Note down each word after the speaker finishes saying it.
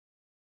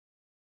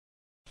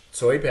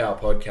Toy Power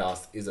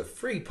Podcast is a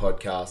free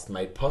podcast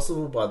made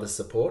possible by the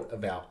support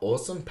of our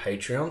awesome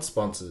Patreon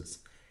sponsors.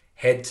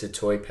 Head to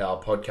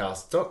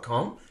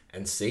toypowerpodcast.com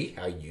and see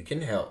how you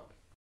can help.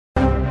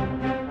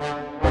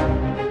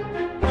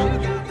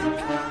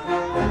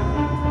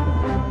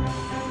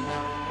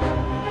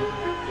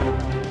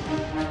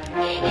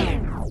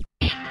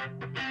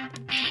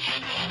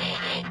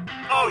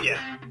 Oh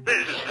yeah,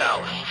 business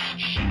power.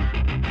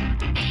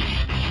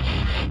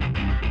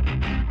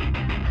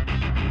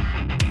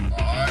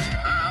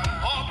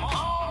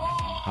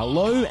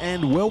 Hello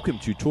and welcome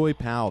to Toy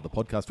Power, the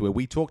podcast where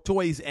we talk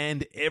toys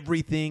and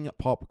everything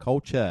pop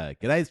culture.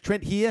 G'day, it's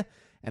Trent here,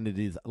 and it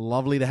is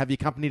lovely to have your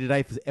company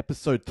today for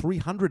episode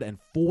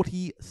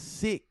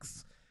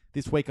 346.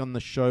 This week on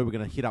the show, we're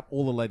going to hit up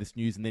all the latest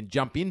news and then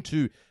jump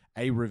into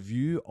a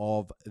review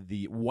of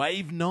the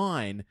Wave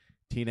 9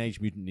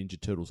 Teenage Mutant Ninja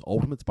Turtles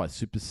Ultimates by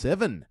Super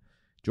 7.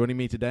 Joining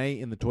me today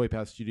in the Toy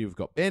Power studio, we've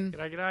got Ben.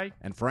 G'day, g'day.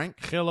 And Frank.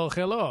 Hello.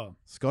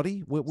 Scotty?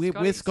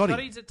 Where's Scotty?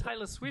 Scotty's at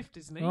Taylor Swift,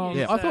 isn't he? Oh,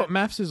 He's, I thought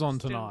Maths is on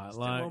tonight.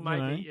 Well,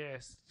 maybe,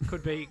 yes.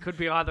 Could be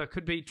either.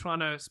 Could be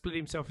trying to split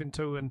himself in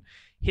two and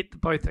hit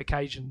both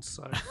occasions.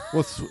 So,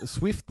 well,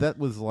 Swift, that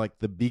was like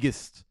the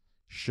biggest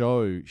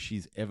show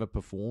she's ever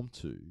performed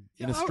to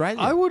in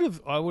Australia. I would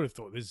have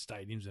thought there's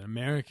stadiums in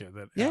America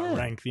that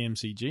outrank the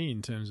MCG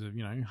in terms of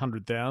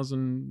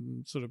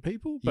 100,000 sort of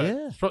people. But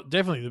it's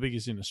definitely the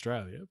biggest in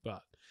Australia.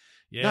 But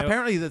yeah, no,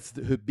 apparently that's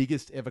her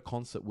biggest ever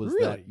concert was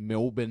that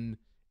Melbourne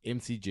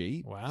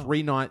MCG. Wow,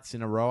 3 nights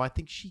in a row. I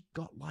think she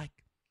got like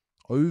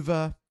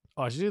over.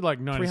 Oh, she did like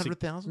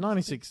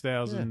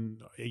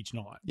 96,000 each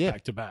night, Yeah.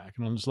 back to back,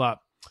 and I'm just like,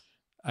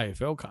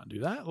 AFL can't do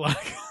that.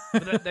 Like,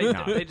 but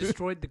they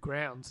destroyed the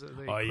grounds.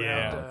 The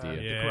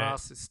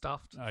grass is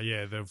stuffed.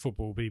 The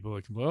football people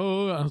are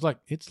complaining. I was like,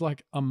 it's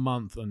like a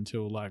month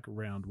until like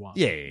round one.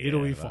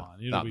 It'll be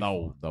fine.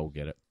 They'll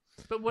get it.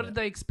 But what did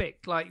they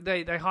expect? Like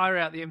they hire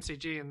out the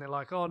MCG and they're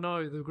like, oh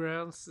no, the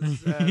grounds.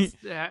 Is, who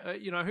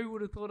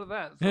would have thought of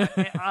that? It's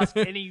like, ask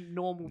any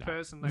normal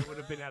person, they would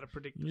have been able to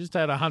predict. You just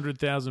had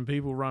 100,000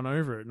 people run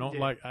over it, not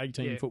like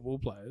 18 football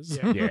players.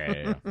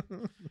 Yeah.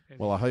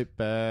 Well, I hope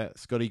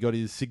Scotty got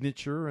his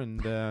signature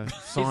and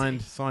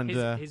signed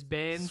his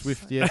bands.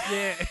 Swift. Yeah.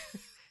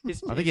 I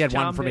think he had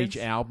one from each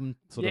album,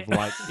 sort of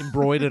like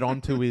embroidered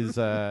onto his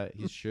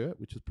shirt,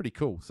 which was pretty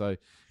cool. So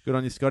good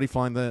on you, Scotty,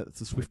 flying the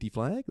Swiftie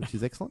flag, which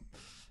is excellent.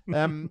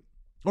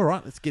 All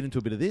right, let's get into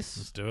a bit of this.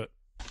 Let's do it.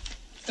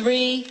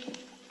 3,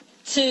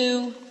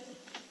 2,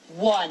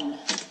 1.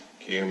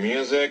 Cue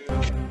music.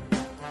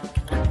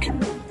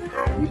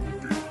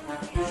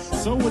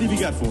 So what have you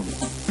got for me?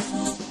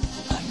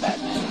 I'm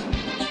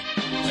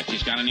Batman. But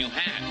she's got a new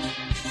hat.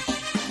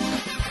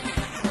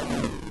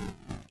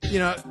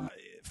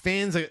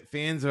 Fans are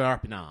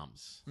up in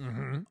arms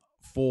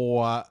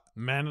for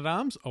Man at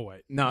Arms? Oh,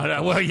 wait.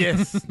 no. Well,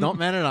 yes, not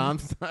Man at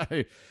Arms, no.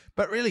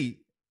 But really,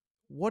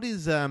 what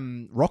is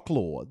Rock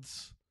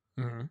Lords?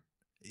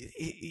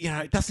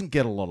 It doesn't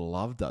get a lot of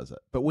love, does it?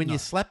 But when you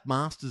slap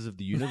Masters of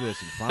the Universe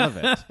in front of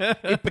it,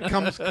 it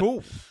becomes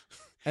cool.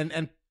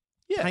 And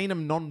paint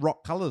them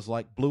non-rock colours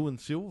like blue and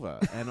silver,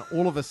 and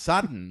all of a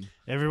sudden,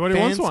 Everybody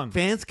wants one.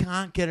 Fans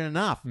can't get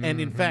enough, and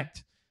in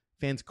fact,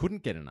 fans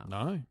couldn't get enough.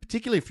 No.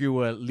 Particularly if you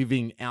were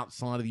living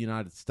outside of the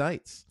United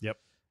States. Yep.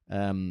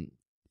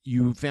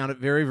 You found it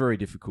very, very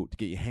difficult to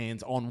get your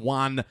hands on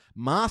one.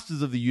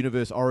 Masters of the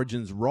Universe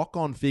Origins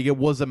Rock-On figure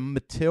was a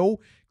Mattel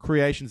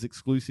Creations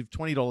exclusive,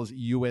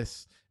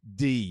 $20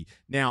 USD.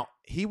 Now,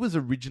 he was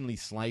originally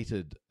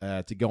slated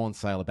to go on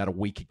sale about a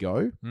week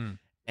ago,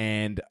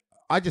 and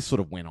I just sort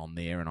of went on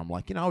there and I'm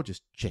like, I'll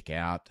just check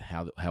out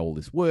how all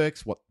this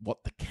works, what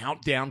the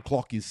countdown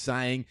clock is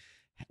saying,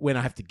 when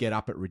I have to get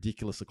up at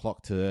ridiculous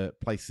o'clock to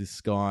place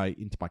this guy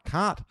into my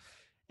cart.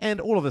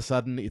 And all of a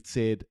sudden it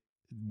said,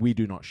 we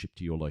do not ship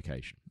to your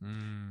location.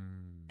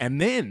 And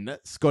then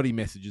Scotty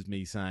messages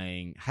me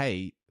saying,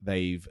 hey,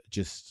 they've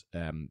just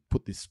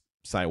put this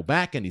sale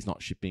back and he's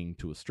not shipping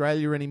to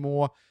Australia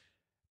anymore.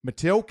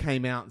 Mattel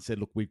came out and said,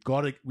 look, we've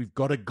got a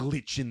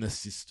glitch in the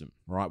system,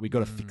 right? We've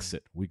got to fix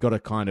it. We've got to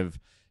kind of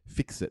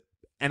fix it.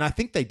 And I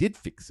think they did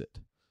fix it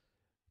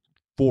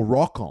for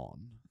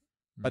Rock-On,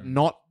 but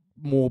not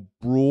more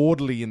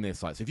broadly in their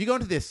site. So if you go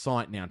into their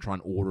site now and try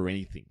and order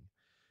anything,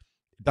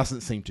 it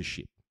doesn't seem to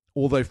ship.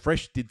 Although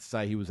Fresh did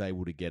say he was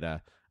able to get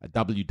a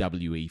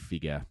WWE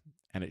figure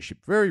and it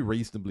shipped very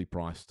reasonably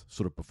priced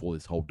sort of before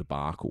this whole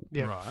debacle.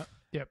 Yeah. Right.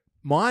 Yep.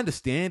 My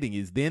understanding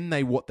is then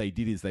what they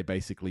did is they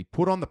basically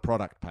put on the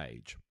product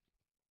page,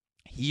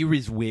 here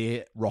is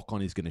where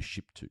Rock-On is going to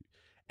ship to.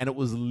 And it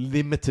was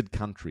limited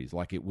countries.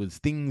 Like it was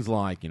things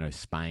like,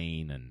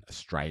 Spain and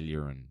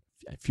Australia and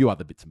a few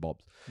other bits and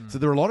bobs. So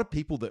there are a lot of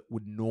people that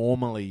would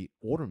normally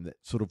order them that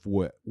sort of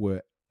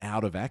were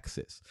out of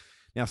access.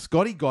 Now,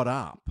 Scotty got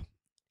up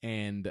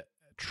and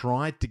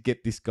tried to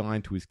get this guy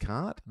into his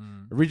cart.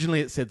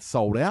 Originally, it said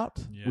sold out,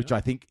 which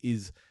I think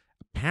is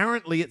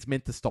apparently it's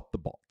meant to stop the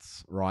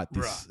bots, right?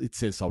 It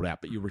says sold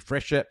out, but you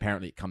refresh it,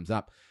 apparently it comes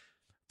up.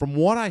 From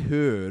what I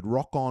heard,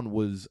 Rock-On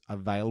was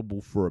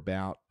available for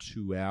about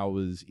 2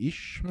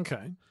 hours-ish.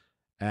 Okay.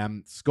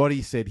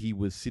 Scotty said he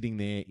was sitting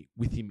there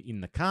with him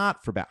in the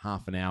cart for about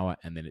half an hour,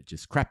 and then it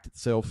just crapped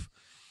itself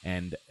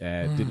and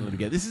didn't let him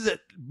get. This is at,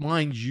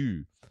 mind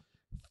you,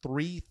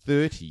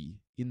 3:30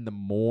 in the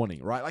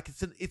morning, right? Like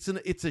it's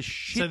a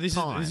shit So this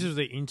time. is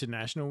the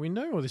international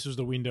window, or this was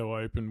the window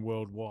open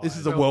worldwide? This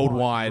is a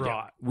worldwide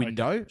Right,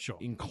 window, okay, sure.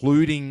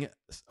 including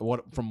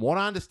from what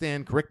I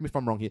understand. Correct me if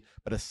I'm wrong here,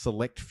 but a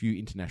select few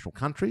international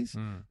countries.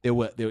 There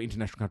were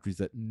international countries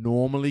that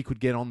normally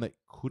could get on that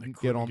couldn't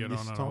get on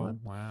this at time. all.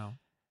 Wow.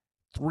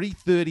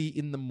 3:30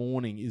 in the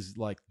morning is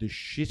like the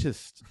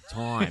shittest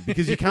time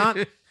because you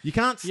can't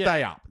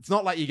stay up. It's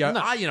not like you go,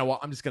 you know what,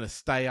 I'm just going to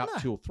stay up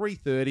till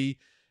 3:30.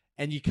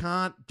 And you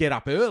can't get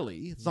up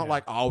early. It's not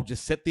like, I'll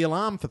just set the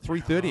alarm for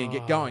 3:30 and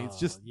get going. It's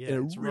just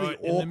it's really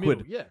right in the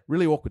middle,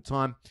 really awkward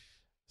time.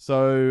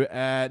 So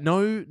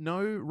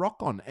no rock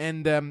on,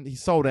 and he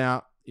sold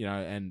out.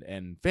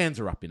 And fans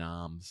are up in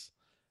arms.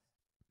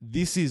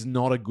 This is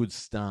not a good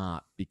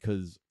start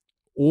because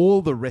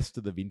all the rest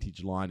of the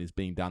vintage line is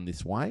being done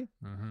this way.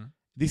 Mm-hmm.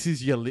 This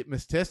is your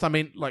litmus test. I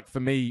mean, like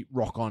for me,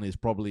 rock on is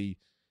probably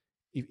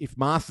if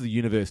Masters of the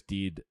Universe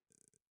did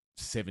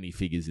 70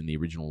 figures in the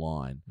original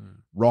line.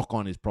 Rock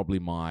On is probably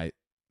my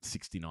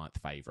 69th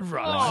favorite.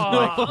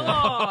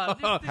 Right.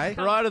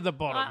 Right at the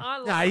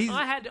bottom.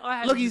 I had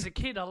look, him as a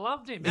kid. I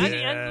loved him.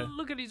 And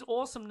look at his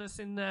awesomeness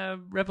in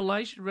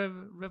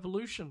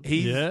Revolution.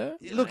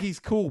 He's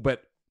cool,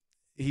 but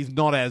he's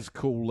not as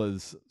cool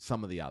as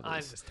some of the others.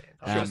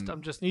 I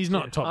understand. He's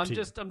not top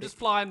tier. I'm just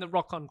flying the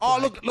Rock On. Oh,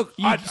 look.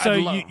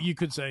 You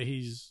could say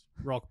he's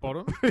rock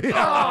bottom.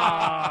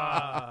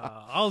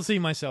 I'll see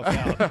myself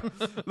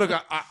out. Look,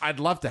 I'd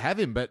love to have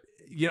him, but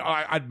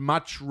I'd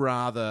much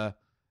rather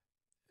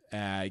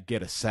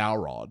get a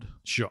Sourrod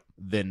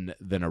than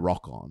a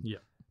Rock On. Yeah,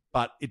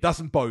 but it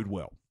doesn't bode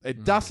well.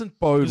 It doesn't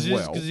bode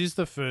well because it's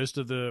the first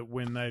of the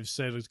when they've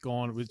said it's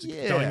gone. It's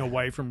going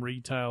away from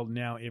retail.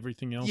 Now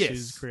everything else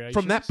is creation.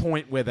 From that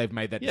point where they've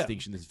made that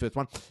distinction, this is the first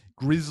one.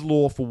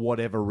 Grizzlaw, for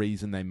whatever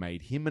reason, they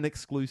made him an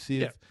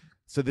exclusive. Yeah.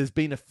 So there's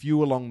been a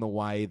few along the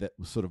way that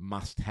were sort of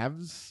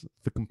must-haves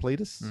for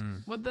completists.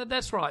 Well,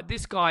 that's right.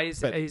 This guy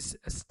is a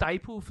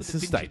staple for the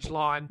vintage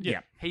line. Yeah.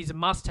 He's a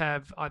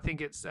must-have. I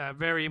think it's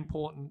very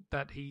important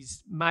that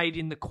he's made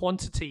in the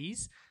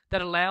quantities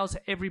that allows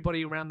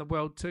everybody around the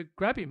world to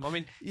grab him. I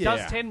mean,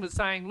 Does 10 was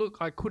saying, look,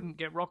 I couldn't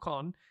get Rock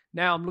On.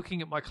 Now I'm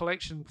looking at my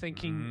collection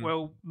thinking,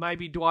 well,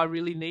 maybe do I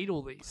really need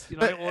all these?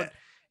 Or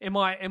am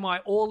I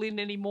all in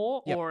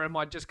anymore, or am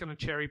I just going to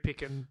cherry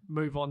pick and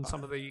move on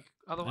some of the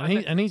other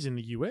ones? And he's in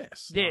the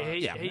US.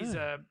 He's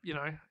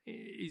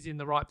in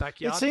the right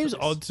backyard. It seems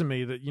odd to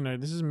me that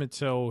this is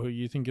Mattel, who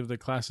you think of the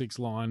classics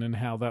line and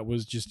how that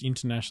was just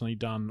internationally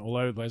done all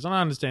over the place. And I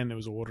understand there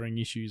was ordering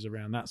issues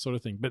around that sort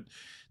of thing, but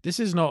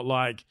this is not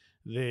like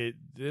they're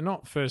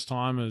not first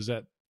timers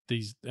at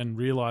these and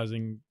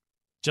realizing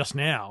just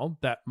now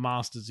that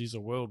Masters is a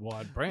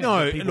worldwide brand.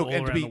 No, that people look,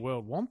 all around the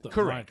world want them.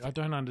 Correct. Like, I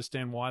don't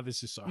understand why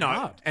this is so No,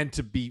 hard. and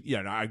to be,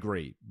 I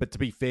agree. But to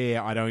be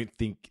fair, I don't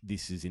think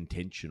this is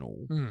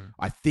intentional.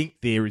 I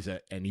think there is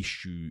an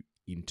issue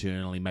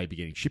internally, maybe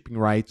getting shipping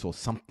rates or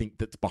something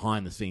that's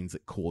behind the scenes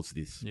that caused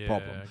this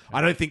problem. Okay.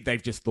 I don't think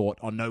they've just thought,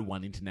 no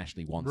one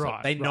internationally wants it.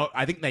 They know.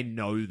 I think they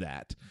know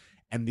that,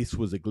 and this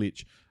was a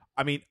glitch.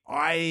 I mean,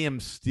 I am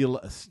still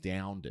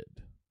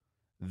astounded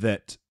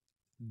that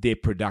their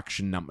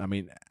production number. I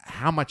mean,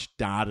 how much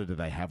data do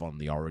they have on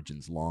the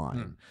Origins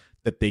line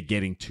that they're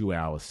getting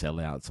 2-hour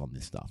sellouts on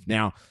this stuff?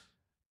 Now,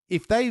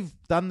 if they've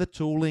done the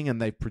tooling and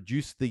they've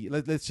produced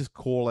let's just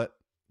call it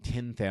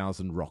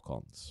 10,000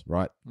 Rock-Ons,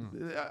 right?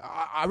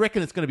 I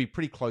reckon it's going to be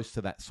pretty close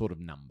to that sort of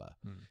number.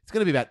 It's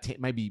going to be about 10,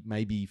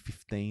 maybe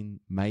 15,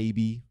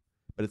 maybe,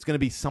 but it's going to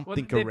be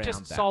something around they've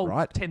just that, sold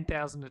right?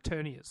 10,000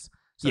 Eternias.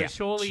 So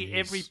surely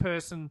every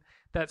person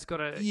that's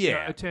got a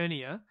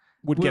Eternia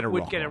would get a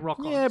rock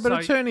on. Yeah, but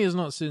Eternia is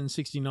not sitting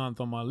 69th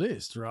on my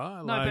list,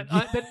 right? No,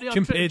 but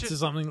compared to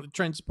something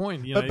Trent's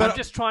point, but I'm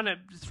just trying to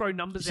throw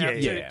numbers out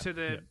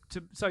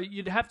so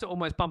you'd have to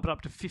almost bump it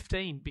up to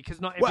 15 because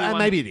not everyone. Well,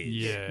 maybe it is.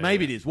 Yeah.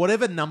 Maybe it is.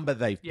 Whatever number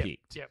they've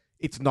picked,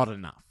 it's not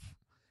enough.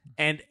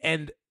 And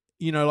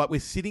like we're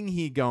sitting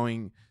here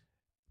going,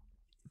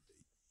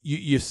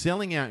 you're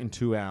selling out in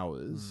 2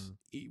 hours.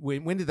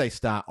 When did they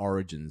start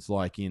Origins?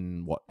 Like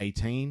in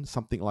 18,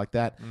 something like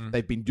that.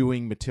 They've been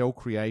doing Mattel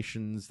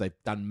creations. They've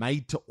done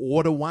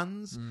made-to-order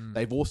ones.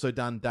 They've also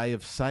done day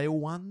of sale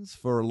ones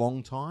for a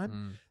long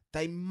time.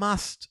 They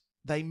must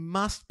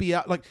be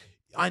out. Like,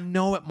 I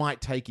know it might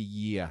take a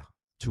year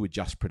to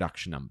adjust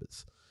production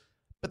numbers,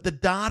 but the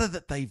data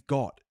that they've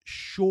got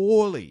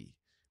surely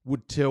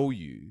would tell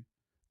you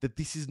that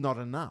this is not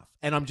enough.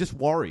 And I'm just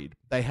worried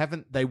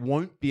they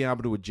won't be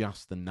able to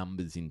adjust the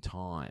numbers in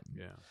time.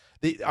 Yeah.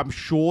 I'm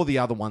sure the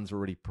other ones are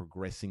already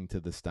progressing to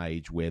the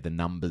stage where the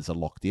numbers are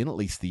locked in, at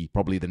least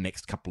probably the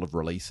next couple of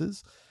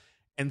releases.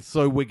 And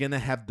so we're going to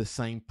have the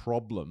same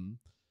problem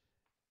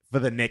for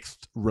the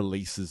next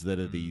releases that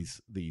are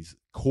these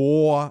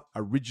core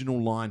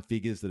original line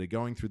figures that are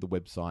going through the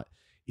website.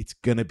 It's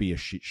going to be a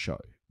shit show.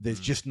 There's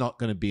just not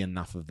going to be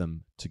enough of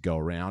them to go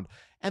around.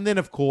 And then,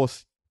 of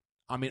course,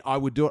 I mean, I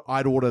would do it.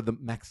 I'd order the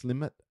max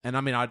limit, and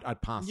I mean,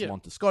 I'd pass them on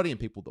to Scotty and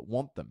people that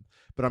want them.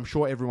 But I'm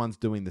sure everyone's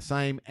doing the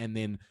same, and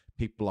then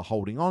people are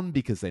holding on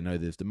because they know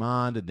there's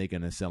demand, and they're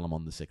going to sell them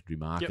on the secondary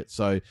market. Yep.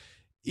 So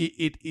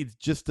it's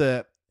just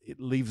it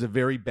leaves a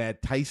very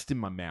bad taste in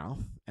my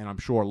mouth, and I'm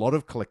sure a lot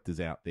of collectors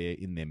out there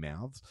in their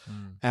mouths.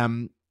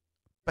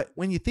 But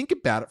when you think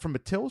about it from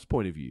Mattel's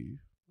point of view,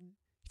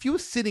 if you were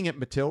sitting at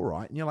Mattel,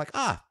 right, and you're like,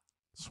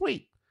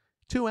 sweet,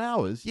 2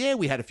 hours. Yeah,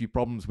 we had a few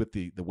problems with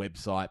the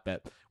website,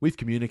 but we've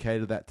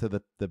communicated that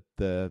to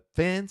the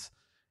fans,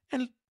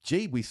 and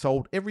gee, we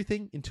sold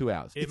everything in 2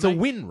 hours. It's a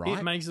win, right?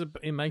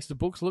 It makes the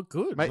books look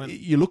good.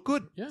 You look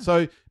good. Yeah.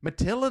 So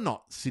Mattel are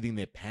not sitting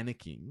there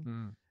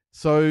panicking.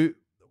 So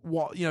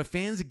what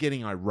fans are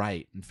getting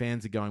irate, and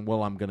fans are going,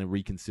 well, I'm going to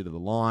reconsider the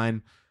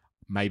line.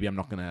 Maybe I'm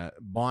not going to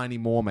buy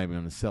anymore. Maybe I'm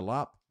going to sell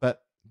up.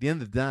 But at the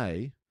end of the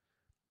day,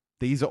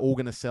 these are all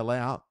going to sell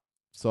out.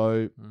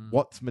 So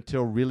what's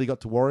Mattel really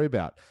got to worry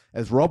about?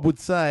 As Rob would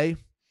say,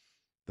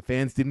 the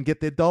fans didn't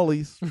get their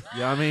dollies.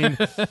 I mean,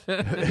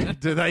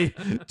 do they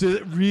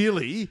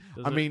really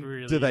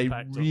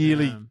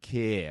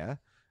care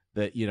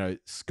that,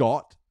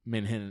 Scott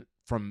Menhen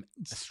from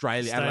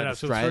Australia, Adelaide,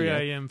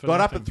 Australia,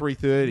 got up at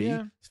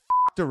 3:30,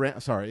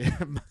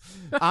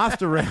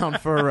 asked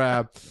around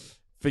for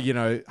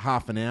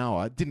half an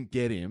hour, didn't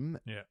get him.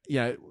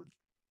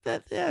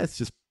 It's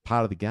just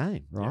part of the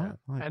game, right?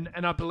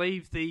 And I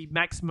believe the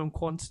maximum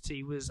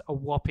quantity was a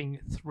whopping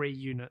 3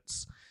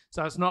 units.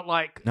 So it's not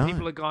like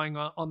people are going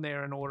on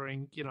there and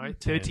ordering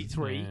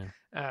 33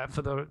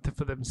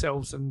 for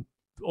themselves and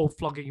all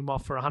flogging them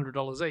off for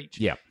 $100 each.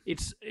 Yeah,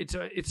 it's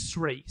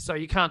 3, so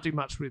you can't do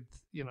much with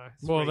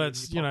Well,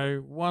 that's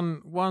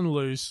one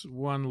loose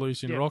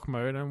in rock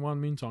mode and one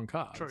mint on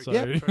card. True. So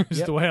True.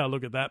 it's the way I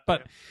look at that.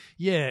 But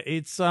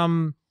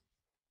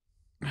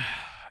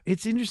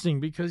it's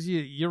interesting because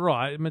you're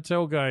right.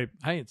 Mattel go,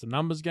 hey, it's a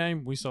numbers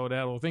game. We sold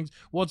out all things.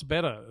 What's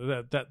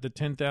better, that the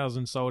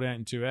 10,000 sold out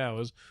in 2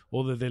 hours,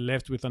 or that they're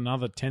left with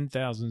another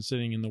 10,000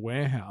 sitting in the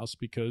warehouse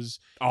because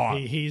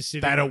he's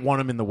sitting? They don't want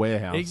them in the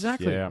warehouse.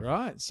 Exactly,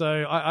 right.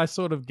 So I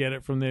sort of get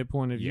it from their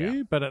point of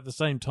view, but at the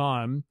same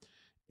time,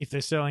 if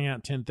they're selling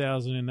out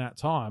 10,000 in that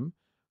time,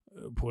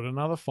 put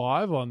another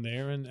 5 on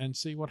there and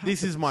see what happens.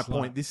 This is my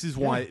point. This is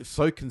why it's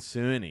so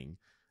concerning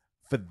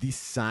for this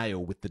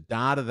sale with the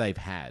data they've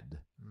had.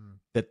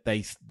 That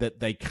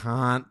they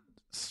can't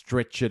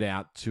stretch it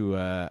out to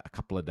a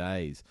couple of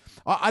days.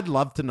 I'd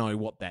love to know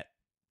what that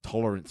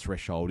tolerance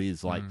threshold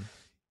is. Like,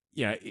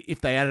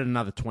 if they added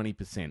another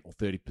 20% or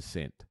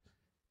 30%,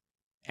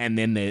 and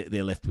then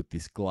they're left with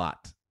this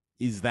glut,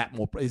 is that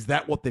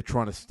what they're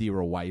trying to steer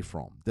away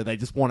from? Do they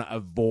just want to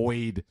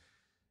avoid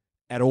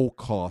at all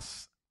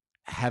costs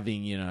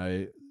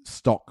having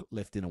stock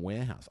left in a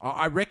warehouse?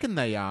 I reckon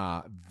they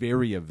are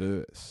very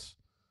averse.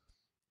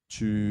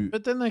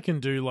 But then they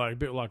can do a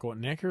bit like what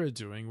NECA are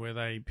doing, where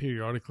they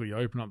periodically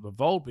open up the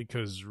vault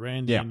because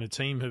Randy and the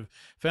team have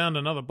found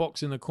another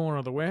box in the corner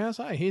of the warehouse.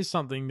 Hey, here's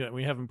something that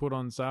we haven't put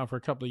on sale for a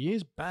couple of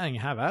years. Bang,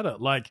 have at it.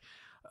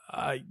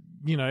 I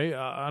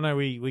know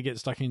we get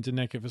stuck into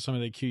NECA for some of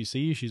their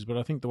QC issues, but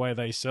I think the way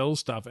they sell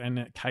stuff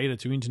and cater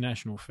to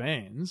international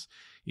fans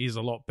is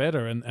a lot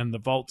better. And the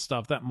vault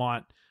stuff, that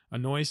might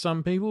annoy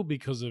some people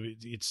because of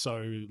it's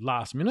so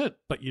last minute,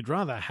 but you'd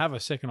rather have a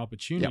second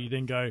opportunity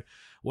than go,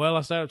 well,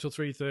 I stayed up till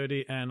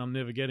 3:30 and I'm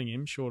never getting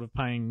him short of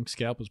paying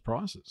scalpers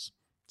prices.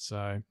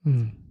 So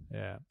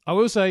I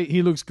will say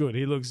he looks good.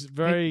 He looks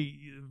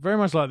very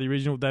much like the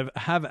original. They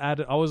have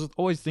added. I was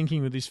always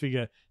thinking with this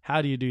figure,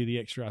 how do you do the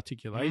extra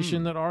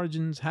articulation that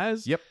Origins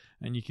has? Yep.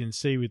 And you can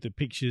see with the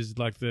pictures,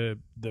 like the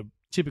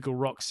typical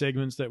rock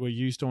segments that were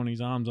used on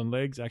his arms and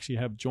legs actually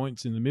have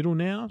joints in the middle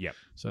now. Yep.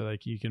 So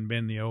you can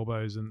bend the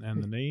elbows and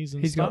the knees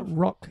and He's stuff. got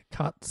rock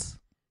cuts.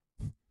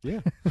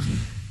 Yeah.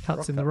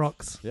 Cuts in the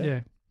rocks.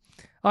 Yeah.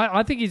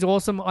 I think he's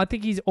awesome. I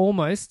think he's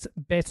almost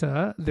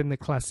better than the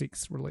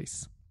Classics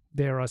release.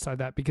 Dare I say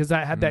that? Because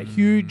that had that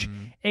huge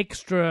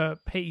extra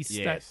piece,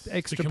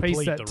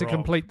 to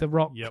complete the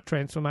rock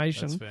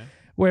transformation. That's fair.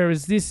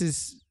 Whereas this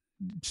is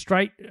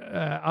straight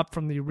up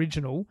from the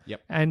original,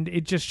 and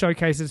it just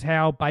showcases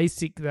how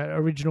basic that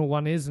original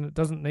one is, and it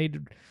doesn't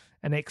need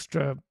an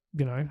extra,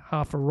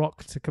 half a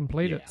rock to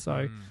complete it.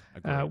 So,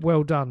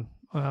 well done.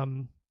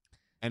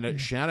 And a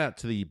shout out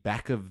to the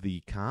back of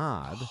the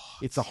card.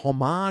 It's a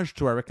homage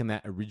to, I reckon,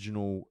 that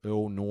original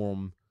Earl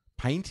Norm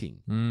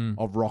painting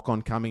of Rock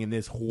On coming, and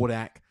there's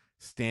Hordak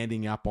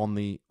standing up on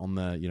the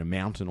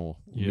mountain or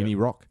mini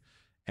rock.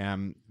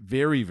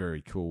 Very,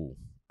 very cool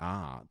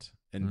art,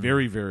 and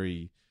very,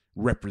 very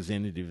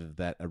representative of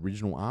that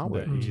original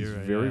artwork, which is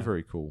very,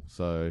 very cool.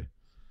 So,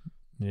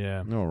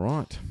 all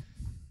right.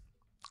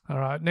 All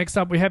right, next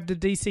up we have the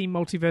DC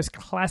Multiverse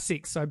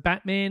Classics. So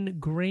Batman,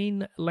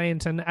 Green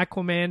Lantern,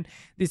 Aquaman.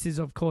 This is,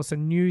 of course, a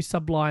new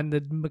subline,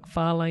 the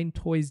McFarlane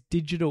Toys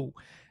Digital.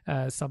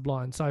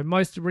 subline. So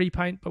most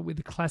repaint, but with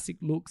the classic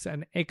looks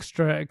and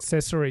extra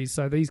accessories.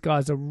 So these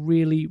guys are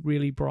really,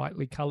 really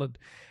brightly coloured.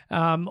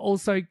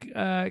 Also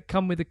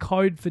come with a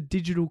code for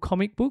digital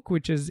comic book,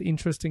 which is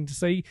interesting to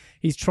see.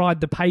 He's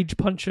tried the page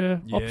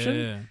puncher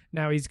option.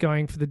 Now he's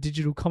going for the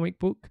digital comic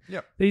book.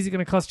 Yep. These are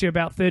going to cost you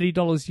about $30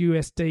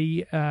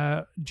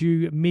 USD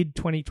due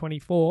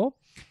mid-2024.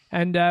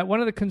 And one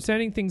of the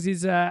concerning things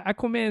is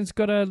Aquaman's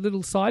got a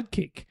little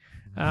sidekick.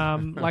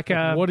 Like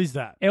a what is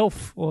that?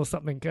 Elf or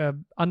something,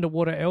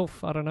 underwater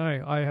elf. I don't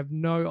know. I have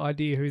no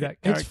idea who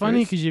that character is. It's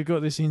funny because you've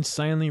got this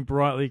insanely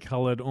brightly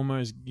coloured,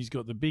 almost, he's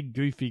got the big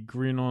goofy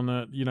grin on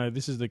it. You know,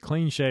 this is the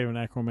clean-shaven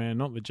Aquaman,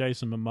 not the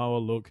Jason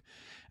Momoa look.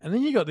 And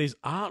then you got this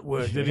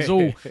artwork that is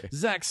all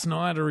Zack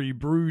Snyder-y,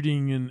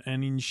 brooding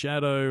and in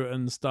shadow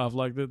and stuff.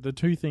 Like the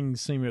two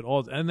things seem at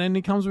odds. And then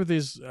it comes with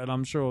this, and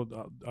I'm sure,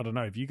 I don't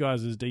know, if you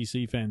guys as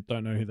DC fans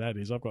don't know who that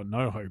is, I've got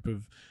no hope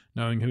of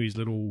knowing who his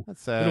little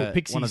pixie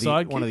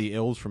sidekick. One of the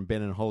elves from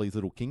Ben and Holly's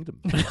Little Kingdom.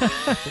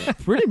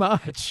 Pretty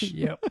much.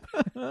 Yep.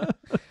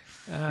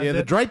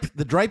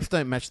 The drapes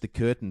don't match the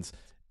curtains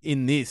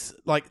in this.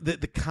 Like the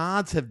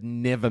cards have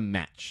never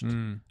matched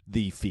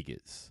the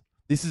figures.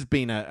 This has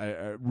been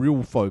a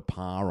real faux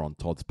pas on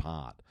Todd's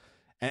part.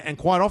 And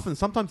quite often,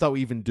 sometimes they'll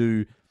even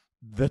do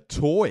the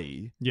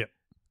toy. Yep.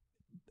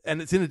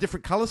 And it's in a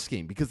different color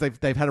scheme because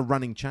they've had a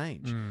running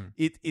change.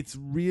 It's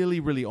really,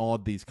 really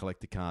odd, these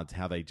collector cards,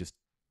 how they just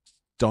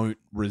don't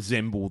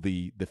resemble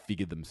the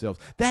figure themselves.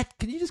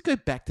 Can you just go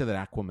back to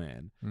that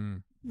Aquaman?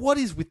 What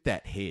is with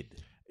that head?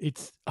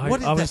 I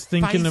was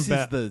thinking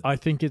about. I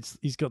think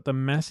he's got the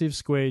massive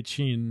square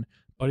chin,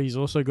 but he's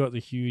also got the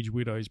huge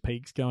widow's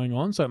peaks going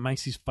on, so it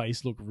makes his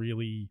face look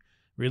really,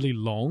 really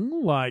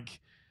long. Like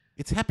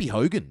it's Happy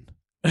Hogan,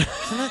 isn't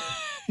it?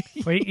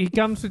 Well, he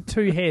comes with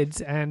two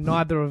heads, and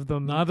neither of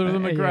them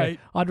are great.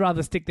 I'd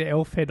rather stick the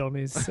elf head on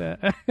his.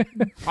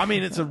 I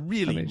mean, it's a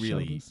really,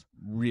 really, shoulders.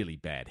 really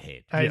bad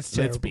head.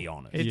 Let's be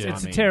honest.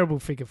 It's a terrible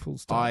figure. Full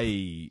stop.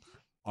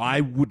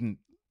 I wouldn't.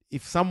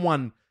 If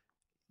someone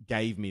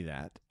gave me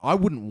that, I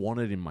wouldn't want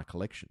it in my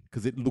collection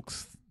because it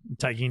looks.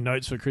 Taking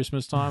notes for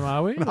Christmas time,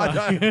 are we? I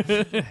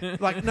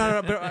don't. Like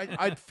no, but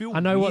I'd feel.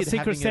 I know weird what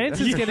Secret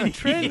Santa's getting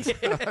trends.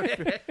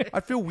 I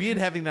feel weird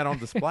having that on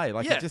display.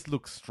 Like it just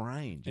looks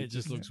strange. It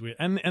just looks weird.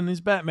 And this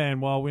Batman,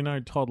 while we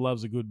know Todd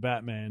loves a good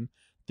Batman,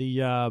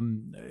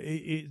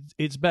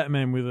 it's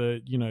Batman with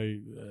a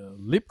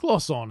lip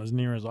gloss on, as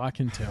near as I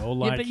can tell.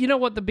 Like, yeah, but you know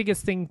what? The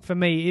biggest thing for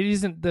me, it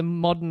isn't the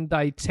modern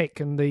day tech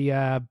and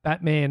the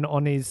Batman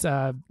on his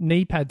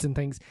knee pads and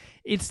things.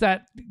 It's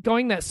that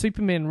going that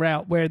Superman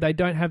route where they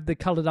don't have the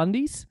coloured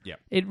undies. Yep.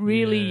 It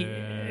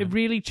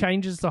really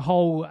changes the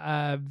whole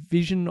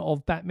vision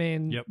of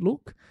Batman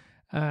look.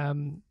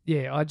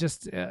 I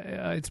just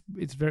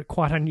it's very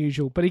quite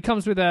unusual. But he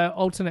comes with an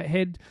alternate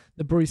head,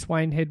 the Bruce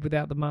Wayne head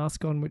without the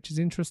mask on, which is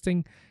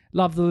interesting.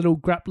 Love the little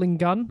grappling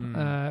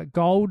gun.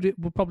 Gold,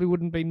 probably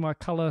wouldn't be my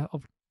colour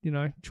of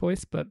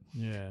choice, but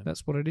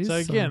that's what it is. So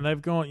again,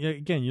 they've gone.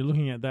 Again, you're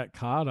looking at that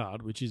card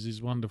art, which is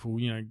this wonderful,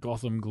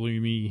 Gotham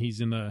gloomy.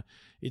 He's in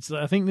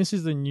I think this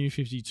is the New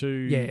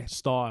 52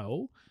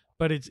 style,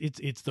 but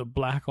it's the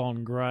black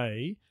on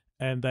grey,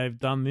 and they've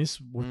done this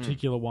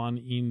particular one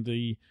in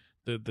the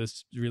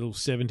real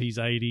 70s,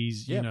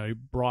 80s,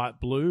 bright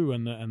blue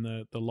and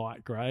the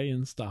light grey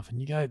and stuff. And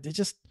you go, they're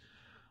just,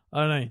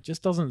 I don't know, it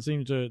just doesn't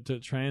seem to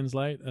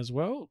translate as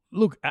well.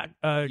 Look,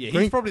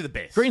 he's probably the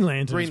best. Green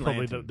Lantern is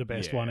probably the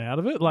best one out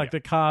of it. Like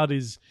the card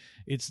it's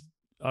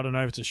I don't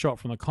know if it's a shot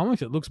from the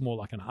comics. It looks more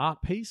like an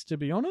art piece, to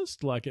be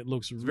honest. Like it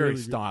looks very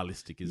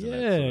stylistic, isn't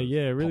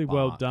it? Really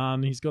well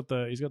done. He's got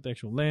the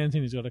actual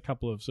lantern. He's got a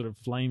couple of sort of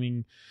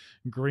flaming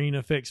green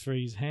effects for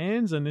his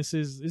hands, and this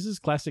is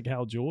classic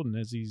Hal Jordan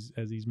as he's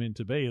meant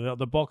to be.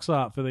 The box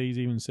art for these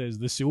even says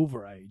the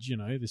Silver Age.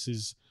 This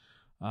is,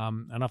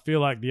 and I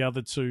feel like the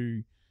other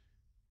two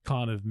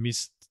kind of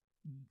missed.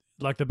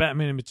 Like the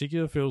Batman in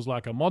particular feels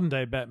like a modern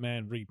day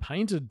Batman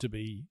repainted to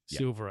be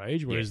Silver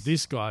Age, whereas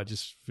this guy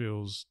just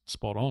feels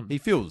spot on. He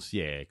feels,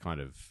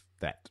 kind of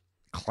that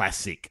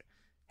classic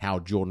Hal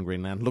Jordan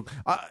Green Lantern. Look,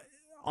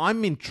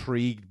 I'm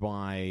intrigued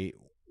by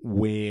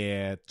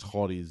where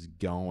Todd is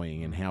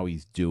going and how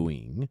he's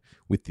doing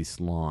with this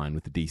line,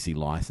 with the DC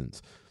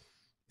license.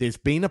 There's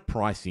been a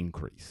price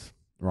increase,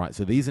 right?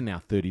 So these are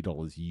now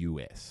 $30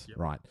 US,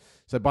 right?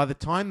 So by the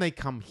time they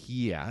come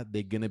here,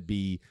 they're going to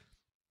be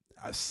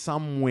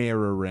somewhere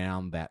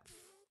around that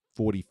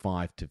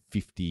 45 to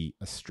 50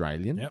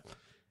 Australian. Yep.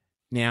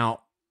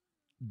 Now,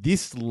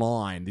 this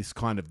line, this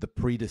kind of the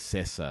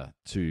predecessor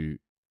to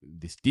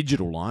this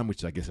digital line, which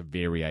is, I guess, a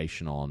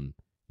variation on,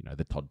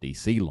 the Todd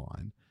DC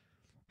line,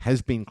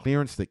 has been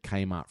clearance that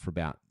came up for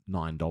about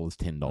 $9,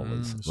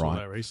 $10, saw right?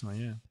 that recently,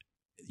 yeah.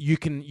 You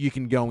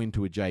can go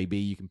into a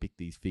JB, you can pick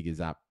these figures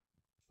up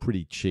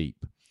pretty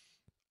cheap.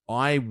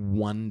 I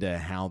wonder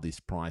how this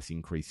price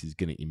increase is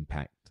going to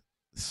impact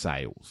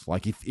sales.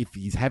 Like if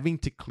he's having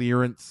to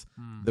clearance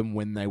them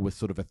when they were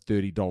sort of a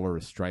 $30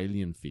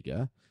 Australian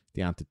figure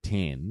down to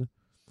 10,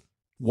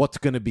 what's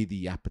going to be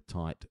the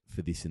appetite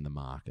for this in the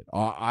market?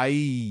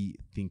 I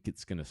think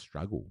it's going to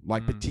struggle,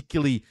 like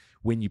particularly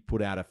when you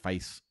put out a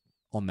face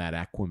on that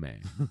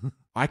Aquaman.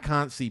 I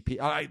can't see.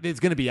 There's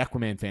going to be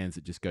Aquaman fans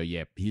that just go,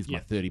 "Yeah, here's my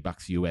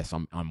 $30 US.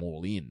 I'm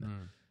all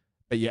in."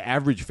 But your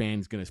average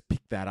fan's going to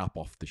pick that up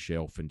off the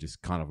shelf and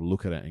just kind of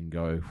look at it and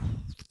go,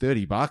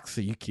 $30?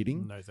 Are you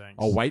kidding? No thanks.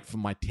 I'll wait for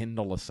my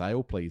 $10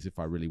 sale, please, if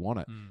I really want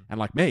it. And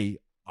like me,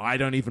 I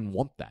don't even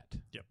want that.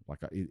 Yep. Like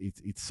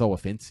it's so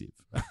offensive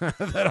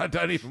that I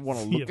don't even want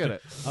to look at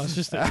it. I was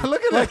just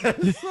look at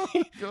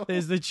it.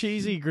 There's the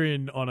cheesy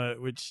grin on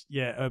it, which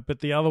but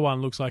the other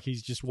one looks like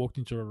he's just walked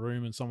into a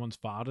room and someone's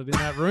farted in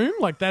that room.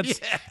 Like that's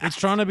it's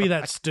trying to be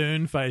that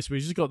stern face, but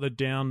he's just got the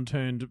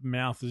downturned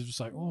mouth. It's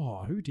just like,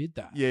 oh, who did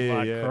that?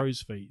 Like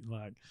crow's feet.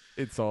 Like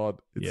it's odd.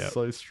 It's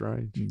so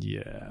strange.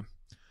 Yeah.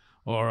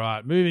 All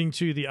right, moving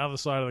to the other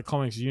side of the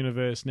comics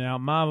universe now.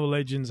 Marvel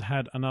Legends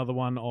had another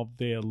one of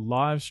their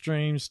live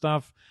stream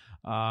stuff.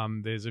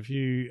 There's a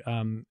few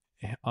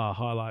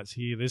highlights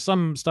here. There's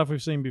some stuff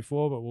we've seen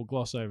before, but we'll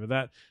gloss over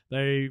that.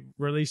 They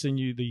released what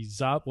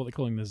they're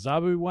calling the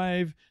Zabu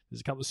Wave. There's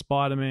a couple of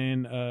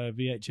Spider-Man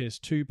VHS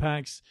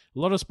 2-packs. A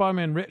lot of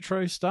Spider-Man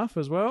retro stuff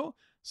as well.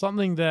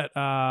 Something that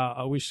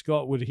I wish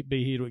Scott would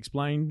be here to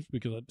explain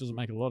because it doesn't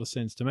make a lot of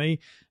sense to me.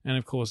 And,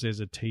 of course,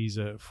 there's a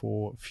teaser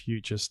for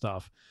future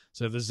stuff.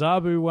 So the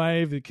Zabu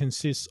Wave, it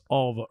consists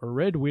of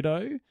Red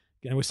Widow.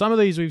 And with some of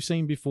these we've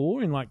seen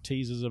before in like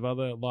teasers of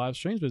other live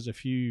streams. There's a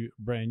few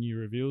brand new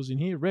reveals in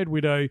here. Red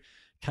Widow,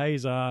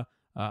 Kazar,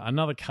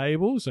 another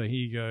Cable. So here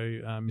you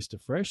go,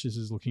 Mr. Fresh. This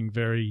is looking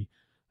very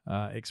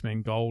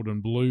X-Men Gold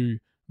and Blue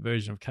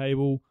version of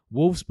Cable.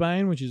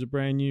 Wolfsbane, which is a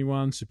brand new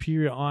one.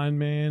 Superior Iron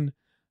Man.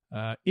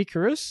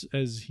 Icarus,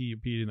 as he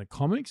appeared in the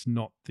comics,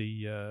 not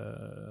the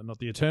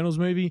Eternals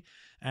movie,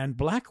 and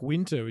Black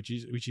Winter, which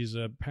is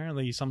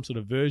apparently some sort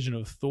of version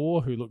of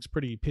Thor who looks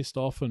pretty pissed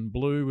off and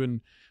blue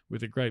and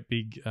with a great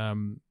big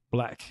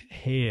black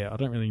hair. I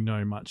don't really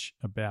know much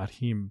about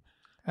him.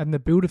 And the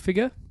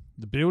Build-A-Figure?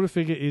 The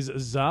Build-A-Figure is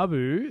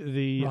Zabu,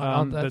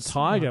 the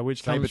tiger,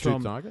 which comes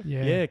from tiger?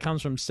 It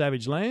comes from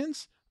Savage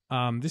Lands.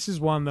 This is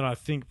one that I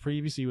think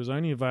previously was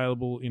only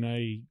available in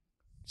a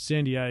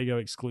San Diego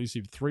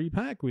exclusive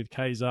 3-pack with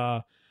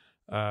Kazar,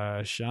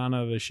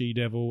 Shana the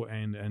She-Devil,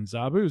 and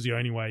Zabu. It was the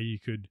only way you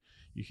could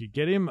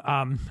get him.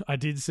 I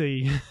did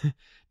see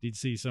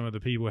some of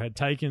the people had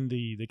taken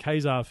the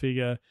Kazar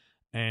figure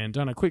and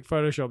done a quick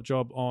Photoshop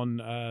job on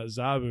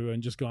Zabu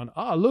and just gone,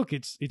 oh look,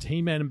 it's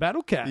He-Man and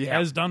Battle Cat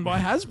as done by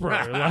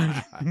Hasbro.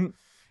 Like,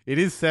 it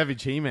is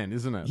Savage He-Man,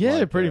 isn't it? Yeah,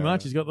 like, pretty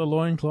much. He's got the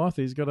loincloth.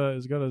 He's got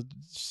a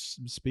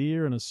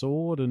spear and a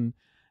sword and.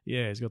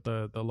 Yeah, he's got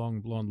the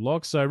long blonde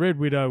locks. So Red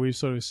Widow we've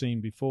sort of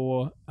seen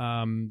before.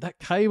 That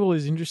Cable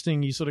is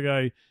interesting. You sort of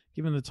go,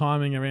 given the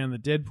timing around the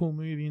Deadpool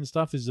movie and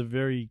stuff, this is a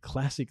very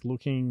classic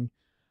looking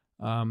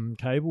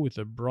Cable with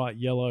the bright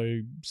yellow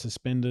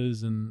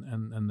suspenders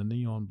and the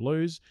neon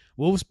blues.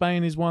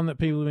 Wolfsbane is one that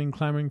people have been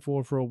clamoring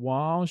for a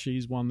while.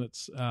 She's one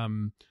that's I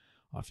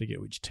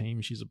forget which team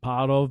she's a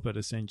part of, but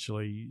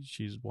essentially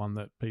she's one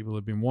that people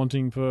have been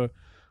wanting for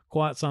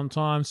quite some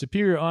time.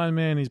 Superior Iron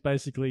Man is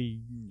basically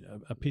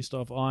a pissed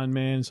off Iron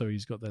Man, so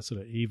he's got that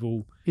sort of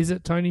evil. Is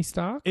it Tony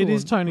Stark? It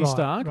is Tony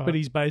Stark, but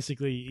he's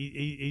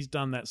basically he's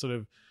done that sort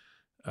of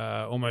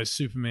almost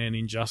Superman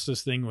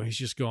injustice thing where he's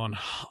just gone,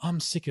 I'm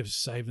sick of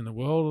saving the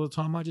world all the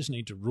time. I just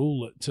need to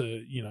rule it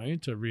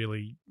to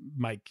really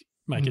make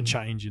a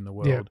change in the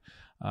world.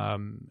 Yeah.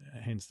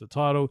 Hence the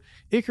title.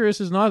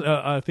 Icarus is nice.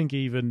 I think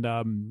even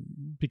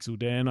Pixel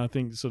Dan, I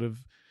think, sort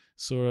of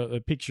saw a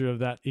picture of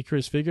that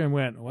Icarus figure and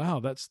went, wow,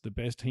 that's the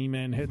best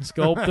He-Man head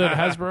sculpt that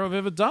Hasbro have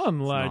ever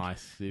done. Like,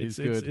 nice. It's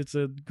good. It's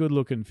a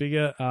good-looking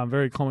figure,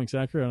 very comics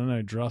accurate. I don't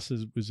know, Druss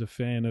was a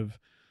fan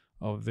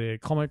of their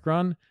comic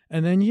run.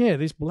 And then,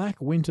 this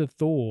Black Winter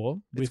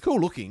Thor. It's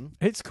cool looking.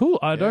 It's cool.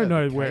 I don't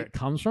know where it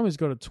comes from. He's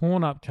got a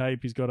torn-up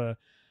cape. He's got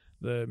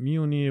the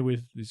Mjolnir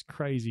with this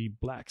crazy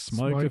black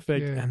smoke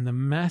effect and the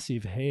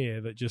massive hair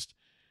that just...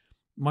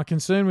 My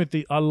concern with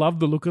I love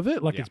the look of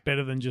it. Like, it's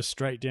better than just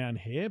straight down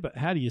hair, but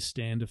how do you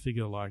stand a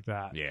figure like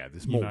that? Yeah,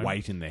 there's more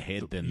weight in the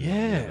head than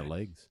the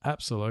legs.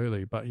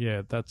 Absolutely. But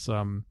that's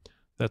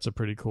a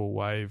pretty cool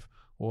wave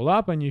all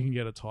up, and you can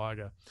get a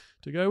tiger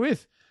to go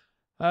with.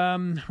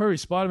 Where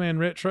is Spider-Man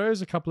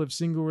Retros? A couple of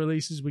single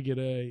releases. We get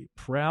a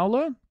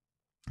Prowler.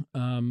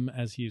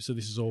 So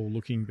this is all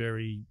looking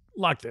very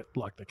like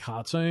the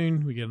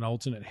cartoon. We get an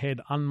alternate head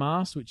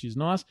unmasked, which is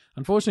nice.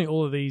 Unfortunately,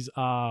 all of these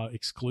are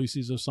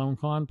exclusives of some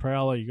kind.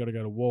 Prowler, you got to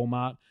go to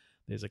Walmart.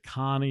 There's a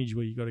Carnage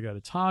where you got to go to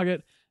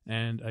Target,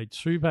 and a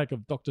 2-pack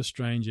of Doctor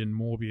Strange and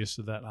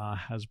Morbius that are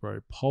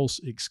Hasbro Pulse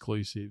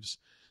exclusives.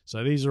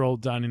 So these are all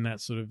done in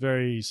that sort of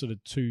very sort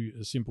of two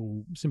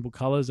simple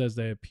colors as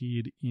they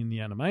appeared in the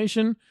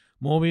animation.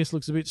 Morbius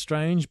looks a bit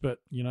strange, but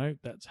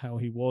that's how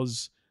he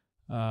was.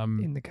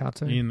 In the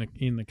cartoon.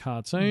 In the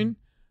cartoon.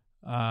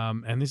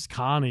 And this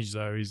Carnage,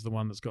 though, is the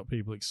one that's got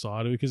people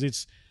excited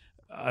because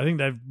I think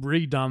they've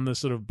redone the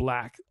sort of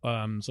black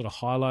sort of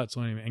highlights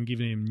on him and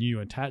given him new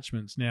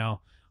attachments.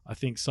 Now, I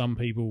think some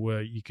people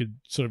were, you could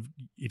sort of,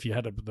 if you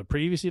had the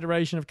previous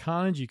iteration of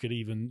Carnage, you could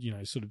even,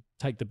 sort of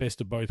take the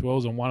best of both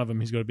worlds. On one of them,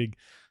 he's got a big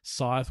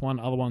scythe one.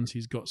 Other ones,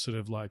 he's got sort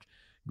of like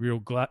real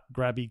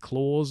grabby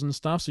claws and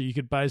stuff. So you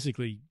could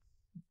basically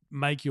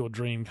make your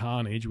dream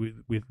Carnage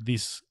with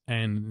this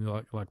and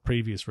like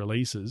previous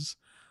releases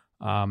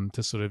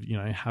to sort of,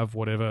 have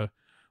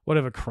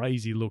whatever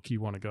crazy look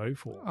you want to go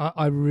for.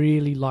 I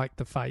really like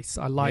the face.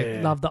 I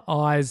love the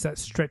eyes that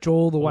stretch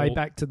all the way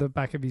back to the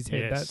back of his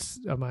head. Yes. That's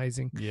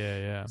amazing.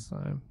 Yeah.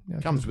 So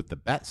Comes with the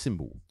bat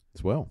symbol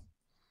as well.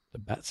 The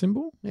bat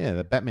symbol? Yeah,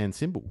 the Batman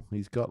symbol.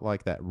 He's got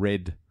like that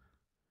red.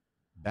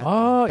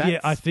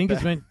 I think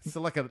it's meant. It's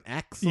like an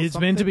axe. It's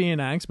meant to be an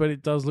axe, but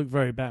it does look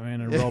very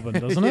Batman and Robin,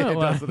 doesn't it? Yeah,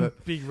 Like, doesn't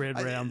it? big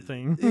red round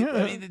thing.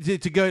 I mean,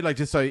 to go like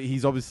just so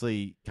he's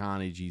obviously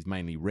Carnage. He's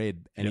mainly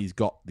red, and he's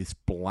got this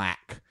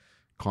black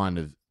kind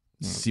of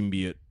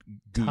symbiote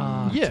goo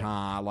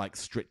tar like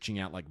stretching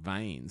out like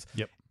veins.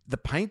 Yep. The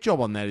paint job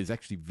on that is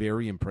actually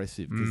very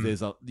impressive because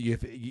there's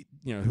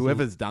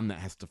whoever's done that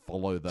has to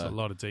follow It's a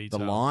lot of the detail.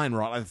 line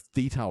right. It's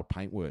detailed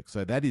paintwork,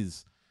 so that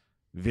is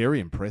very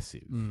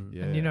impressive.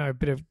 Yeah. And a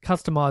bit of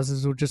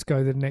customizers will just go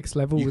to the next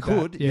level. You with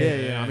could, that.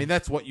 yeah. I mean,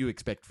 that's what you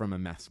expect from a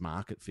mass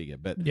market figure,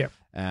 but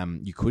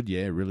you could,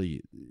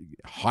 really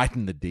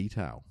heighten the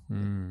detail.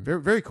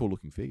 Very, very cool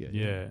looking figure.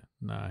 Yeah,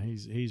 no,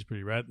 he's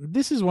pretty rad.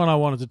 This is one I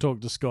wanted to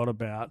talk to Scott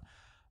about.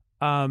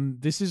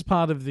 This is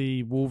part of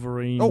the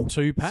Wolverine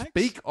 2-pack.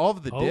 Speak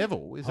of the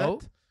devil. Is that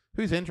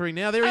who's entering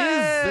now? There he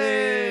is.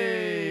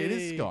 Hey, it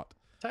is Scott.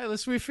 Taylor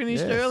Swift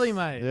finished early,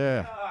 mate.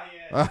 Yeah.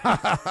 Oh,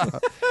 yeah.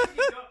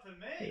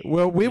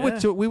 Well, we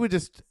were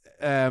just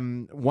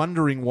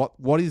wondering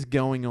what is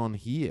going on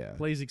here.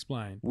 Please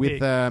explain. With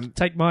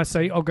take my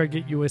seat. I'll go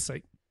get you a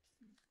seat.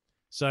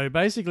 So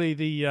basically,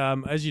 the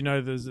as you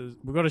know,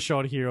 we've got a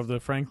shot here of the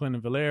Franklin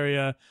and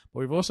Valeria, but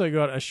we've also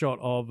got a shot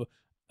of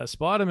a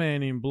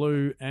Spider-Man in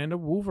blue and a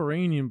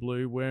Wolverine in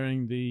blue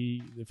wearing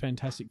the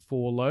Fantastic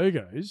Four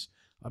logos.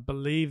 I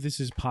believe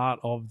this is part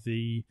of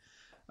the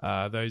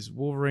those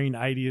Wolverine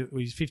 80th,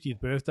 his 50th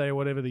birthday or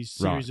whatever, these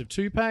series of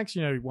 2-packs,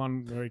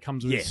 one where he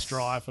comes with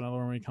Strife, another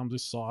one where he comes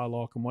with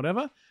Psylocke and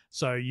whatever.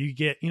 So you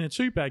get, in a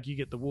 2-pack, you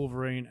get the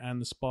Wolverine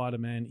and the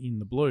Spider-Man in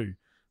the blue.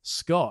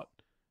 Scott,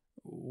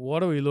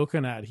 what are we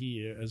looking at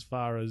here as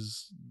far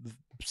as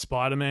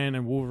Spider-Man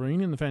and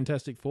Wolverine in the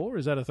Fantastic Four?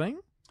 Is that a thing?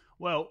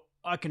 Well,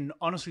 I can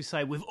honestly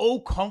say with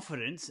all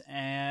confidence,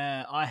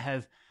 I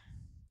have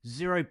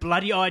zero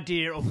bloody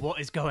idea of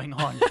what is going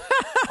on.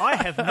 I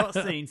have not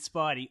seen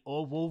Spidey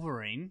or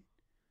Wolverine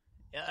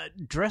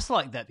dressed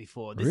like that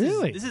before.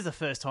 This is the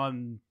first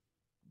time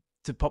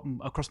to pop them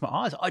across my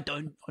eyes. I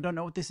don't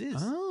know what this is.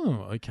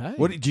 Oh, okay.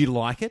 Do you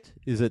like it?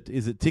 Is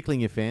it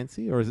tickling your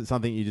fancy, or is it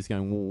something you're just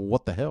going, well,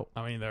 what the hell?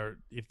 I mean,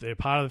 if they're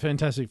part of the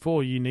Fantastic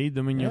Four, you need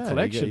them in your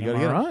collection. You gotta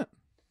get right?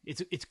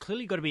 It's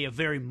clearly got to be a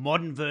very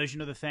modern version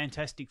of the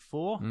Fantastic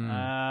Four.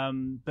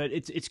 But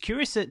it's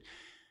curious that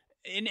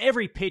in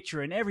every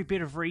picture and every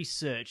bit of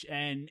research,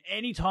 and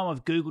any time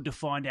I've Googled to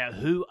find out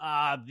who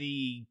are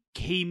the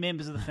key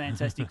members of the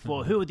Fantastic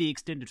Four, who are the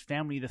extended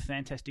family of the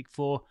Fantastic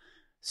Four,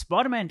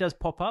 Spider-Man does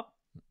pop up,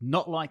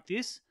 not like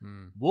this.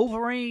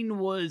 Wolverine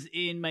was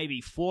in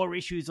maybe 4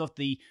 issues of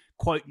the,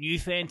 quote, new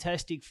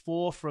Fantastic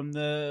Four from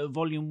the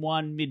Volume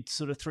 1 mid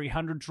sort of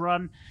 300s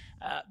run,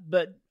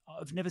 but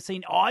I've never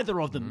seen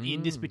either of them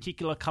in this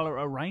particular colour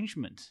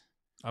arrangement.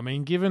 I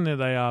mean, given that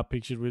they are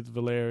pictured with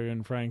Valeria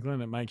and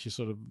Franklin, it makes you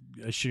sort of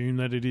assume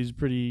that it is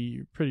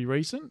pretty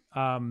recent.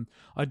 I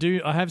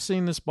have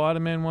seen the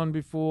Spider-Man one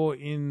before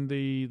in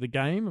the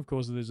game. Of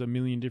course, there's a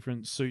million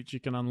different suits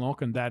you can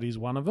unlock, and that is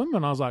one of them.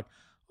 And I was like,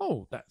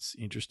 oh, that's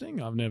interesting.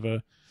 I've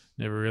never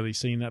really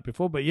seen that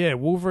before. But yeah,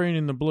 Wolverine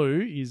in the blue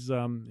is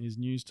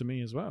news to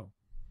me as well.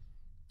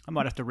 I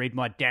might have to read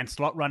my Dan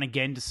Slott run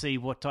again to see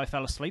what I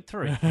fell asleep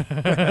through.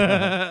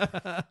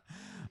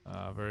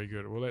 Very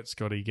good. We'll let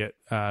Scotty get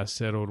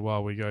settled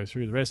while we go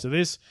through the rest of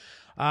this.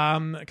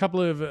 A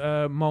couple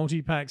of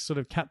multi-packs, sort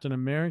of Captain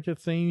America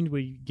themed.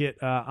 We get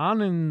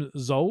Arnim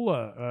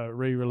Zola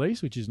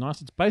re-release, which is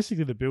nice. It's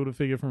basically the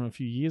Build-A-Figure from a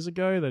few years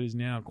ago that is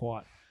now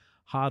quite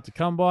hard to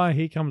come by.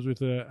 He comes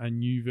with a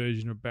new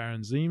version of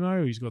Baron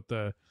Zemo. He's got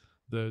the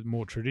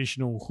more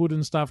traditional hood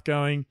and stuff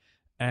going,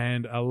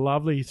 and a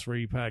lovely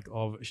 3-pack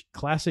of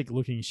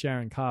classic-looking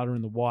Sharon Carter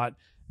in the white,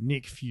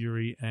 Nick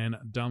Fury, and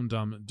Dum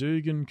Dum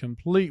Dugan,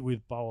 complete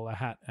with bowler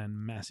hat and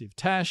massive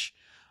tash.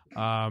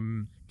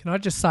 Can I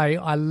just say,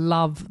 I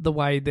love the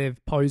way they've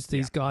posed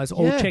these guys,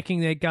 all checking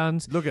their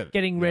guns, Look at it.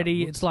 getting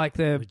ready. It's like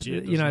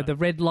the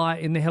red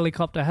light in the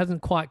helicopter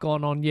hasn't quite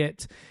gone on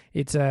yet.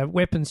 It's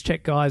weapons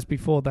check, guys,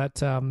 before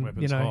that.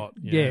 Weapons hot.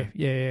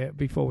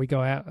 Before we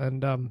go out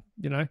and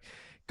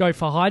go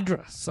for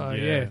Hydra. So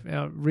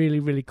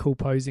really, really cool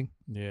posing.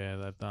 Yeah,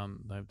 they've done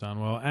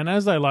well. And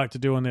as they like to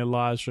do on their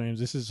live streams,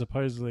 this is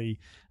supposedly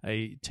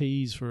a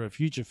tease for a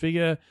future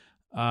figure.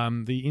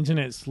 The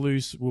internet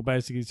sleuths will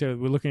basically say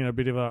we're looking at a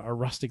bit of a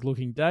rustic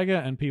looking dagger,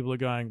 and people are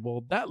going,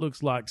 well, that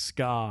looks like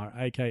Scar,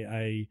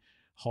 aka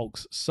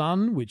Hulk's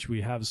son, which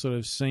we have sort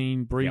of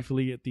seen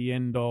briefly at the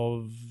end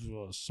of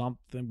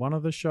something. One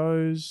of the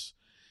shows,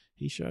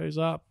 he shows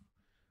up.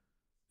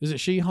 Is it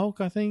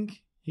She-Hulk, I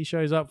think? He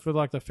shows up for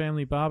like the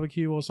family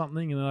barbecue or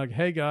something, and they're like,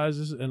 "Hey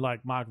guys," and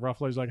like Mark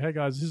Ruffalo's like, "Hey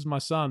guys, this is my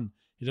son."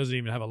 He doesn't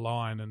even have a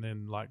line, and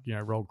then like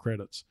roll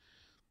credits.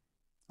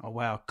 Oh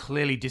wow,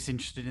 clearly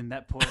disinterested in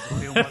that part of the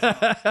film. Wasn't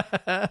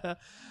it?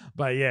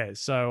 But yeah,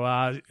 so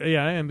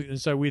and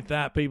so with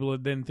that, people are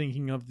then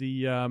thinking of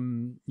the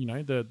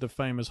the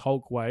famous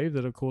Hulk wave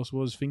that of course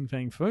was Fing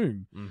Fang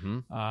Foom.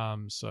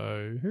 Mm-hmm.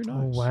 So who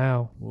knows? Oh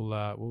wow,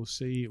 we'll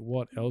see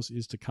what else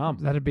is to come.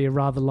 That'd be a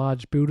rather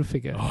large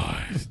Build-A-Figure.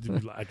 Oh,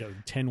 like a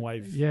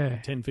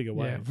 10-figure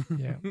wave.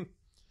 Yeah.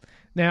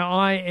 Now,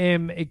 I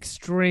am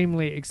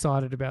extremely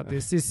excited about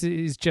this. This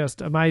is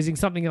just amazing.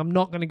 Something I'm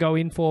not going to go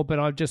in for, but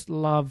I just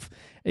love.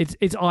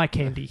 It's eye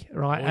candy,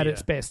 right, at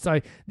its best.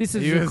 So this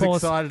is, You're of course,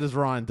 as excited as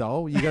Ryan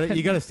Dole. You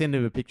got to send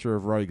him a picture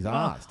of Rogue's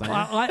ass, don't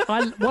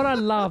you? what I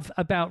love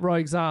about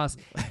Rogue's ass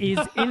is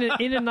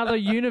in another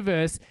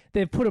universe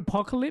they've put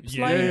Apocalypse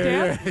laying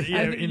down,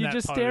 and you're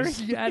just staring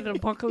at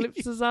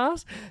Apocalypse's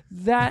ass.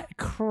 That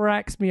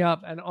cracks me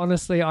up, and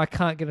honestly, I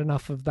can't get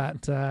enough of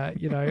that,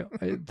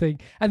 thing.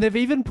 And they've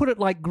even put it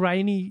like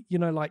grainy,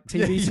 like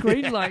TV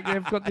screen, like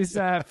they've got this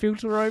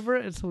filter over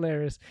it. It's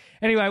hilarious.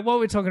 Anyway, what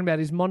we're talking about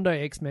is Mondo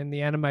X-Men,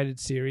 the animated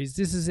series.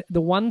 This is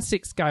the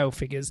 1/6 scale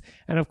figures,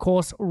 and of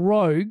course,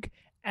 Rogue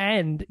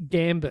and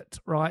Gambit,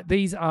 right?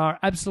 These are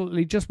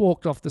absolutely just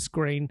walked off the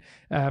screen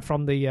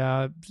from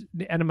the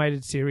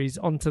animated series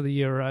onto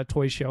your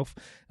toy shelf.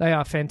 They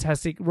are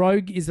fantastic.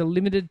 Rogue is a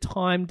limited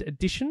timed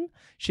edition.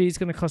 She's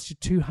going to cost you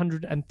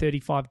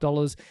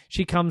 $235.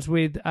 She comes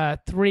with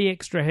 3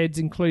 extra heads,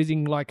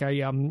 including like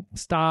a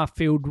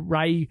star-filled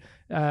ray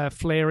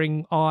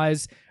flaring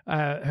eyes,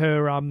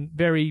 her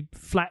very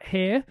flat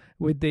hair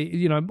with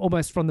the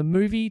almost from the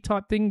movie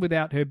type thing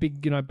without her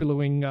big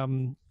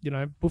billowing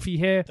buffy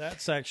hair.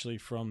 That's actually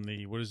from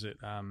the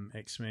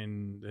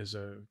X-Men. There's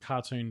a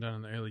cartoon done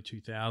in the early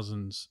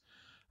 2000s.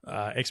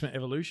 X-Men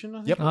Evolution, I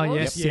think. Yep. Oh,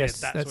 was.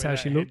 yes. That's how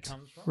she looked.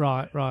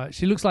 Right.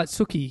 She looks like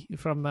Suki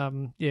from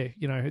the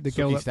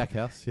girl. Suki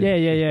Stackhouse.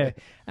 Yeah.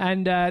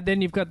 And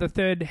then you've got the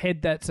third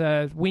head that's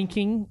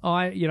winking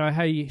eye.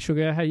 Hey,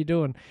 Sugar, how you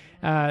doing?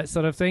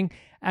 Sort of thing.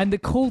 And the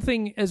cool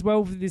thing as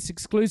well for this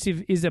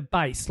exclusive is a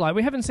base. Like,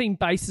 we haven't seen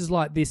bases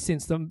like this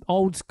since the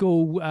old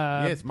school,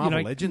 it's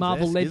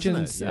Marvel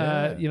Legends,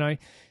 Yeah.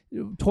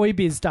 Toy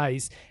Biz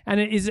days. And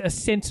it is a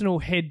Sentinel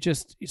head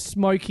just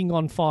smoking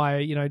on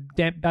fire,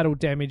 battle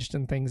damaged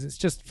and things. It's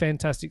just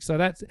fantastic. So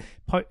that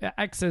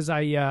acts as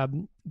a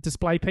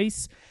display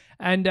piece.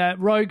 And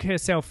Rogue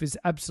herself is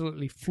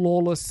absolutely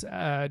flawless,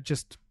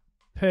 just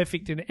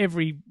perfect in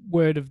every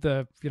word of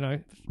the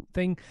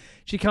thing.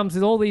 She comes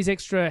with all these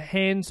extra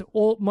hands,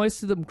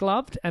 most of them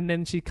gloved, and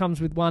then she comes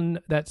with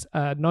one that's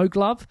no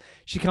glove.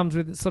 She comes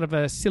with sort of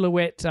a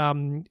silhouette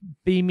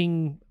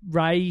beaming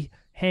ray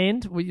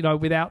hand,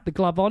 without the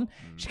glove on.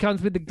 She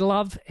comes with the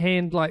glove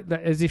hand like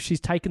that, as if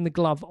she's taken the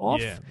glove off.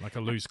 Yeah, like a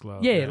loose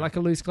glove. Yeah, like a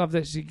loose glove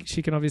that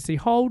she can obviously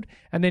hold.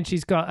 And then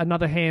she's got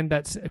another hand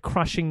that's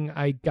crushing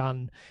a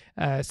gun.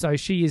 So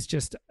she is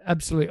just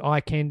absolute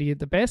eye candy at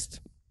the best.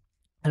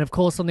 And of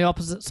course, on the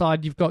opposite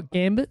side, you've got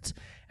Gambit,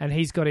 and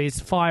he's got his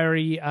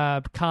fiery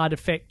card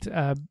effect,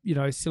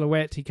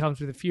 silhouette. He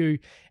comes with a few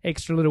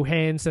extra little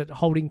hands that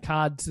holding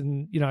cards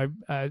and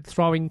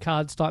throwing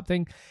cards type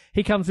thing.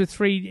 He comes with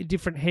 3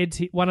 different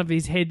heads. One of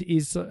his head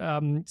is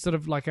sort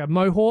of like a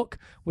mohawk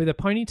with a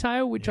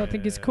ponytail, which I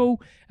think is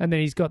cool. And then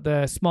he's got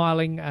the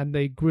smiling and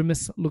the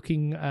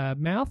grimace-looking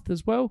mouth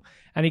as well.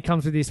 And he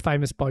comes with his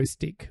famous bow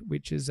stick,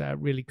 which is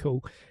really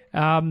cool.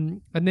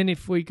 And then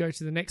if we go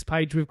to the next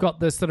page, we've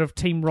got the sort of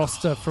team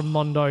roster from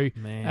Mondo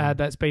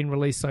that's been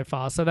released so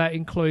far. So that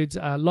includes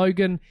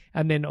Logan,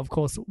 and then, of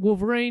course,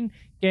 Wolverine,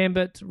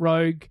 Gambit,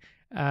 Rogue,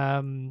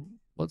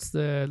 what's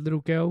the little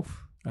girl?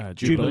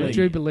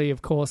 Jubilee,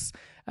 of course.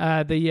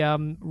 The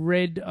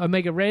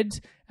Omega Red,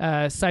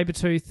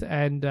 Sabretooth,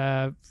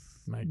 and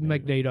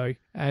Magneto.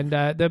 And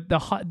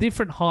the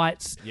different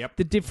heights,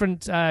 the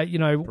different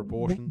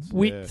proportions,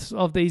 widths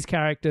of these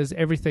characters,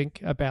 everything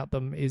about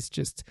them is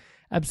just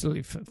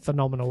absolutely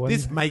phenomenal.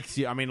 This makes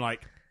you,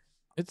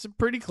 it's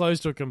pretty close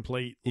to a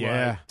complete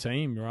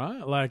team,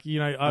 right? Like,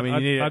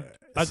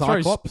 I'd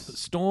Cyclops, throw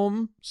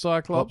Storm,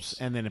 Cyclops,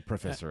 and then a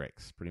Professor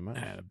X, pretty much.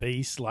 And a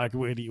Beast. Like,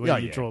 where do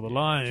you draw the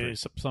line? True.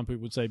 Some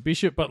people would say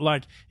Bishop, but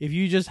like, if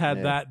you just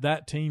had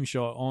that team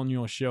shot on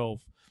your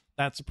shelf,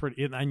 that's a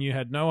pretty, and you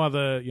had no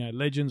other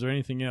legends or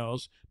anything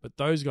else, but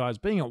those guys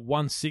being at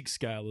 1/6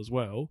 scale as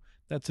well.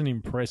 That's an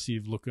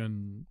impressive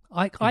looking.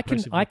 I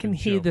can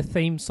hear the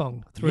theme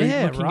song through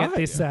looking at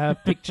this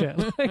picture.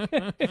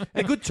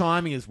 And good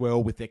timing as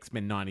well with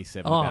X-Men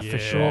 97. Oh, for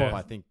sure.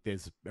 I think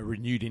there's a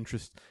renewed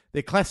interest.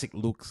 They're classic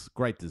looks,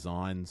 great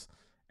designs,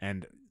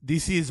 and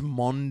this is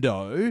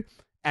Mondo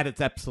at its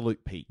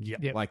absolute peak.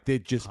 Yep. Like, they're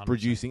just 100%.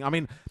 producing.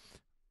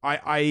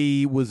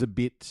 I was a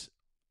bit.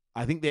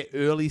 I think their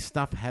early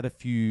stuff had a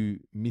few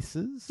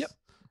misses. Yep.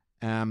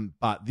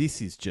 But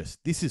this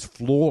is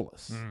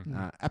flawless.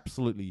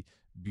 Absolutely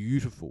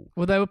beautiful.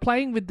 Well, they were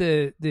playing with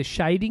the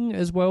shading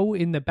as well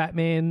in the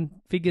Batman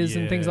figures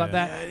and things like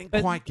that. I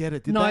didn't quite get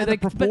it. Did they have the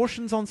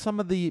proportions on some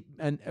of the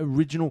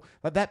original,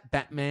 like that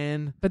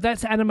Batman? But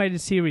that's animated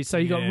series, so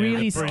you got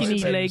really skinny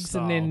legs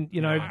style. and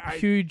then,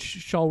 huge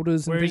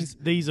shoulders and Whereas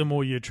things. these are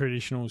more your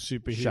traditional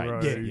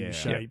superhero Shape.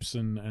 shapes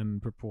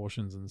and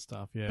proportions and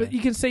stuff. Yeah, But you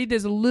can see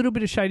there's a little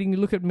bit of shading. You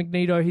look at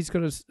Magneto; he's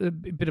got a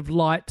bit of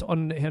light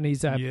on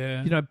his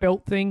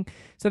belt thing.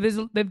 So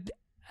they've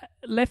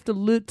left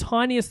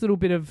tiniest little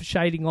bit of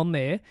shading on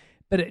there,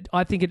 but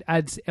I think it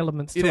adds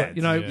elements to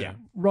it.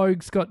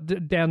 Rogue's got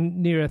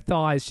down near her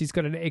thighs. She's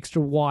got an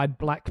extra wide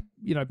black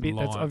bit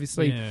that's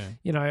obviously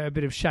a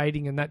bit of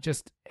shading, and that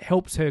just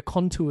helps her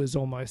contours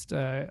almost.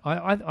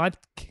 I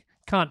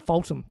can't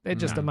fault them. They're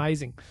just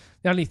amazing.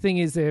 The only thing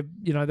is,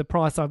 the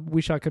price. I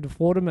wish I could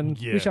afford them, and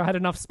wish I had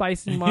enough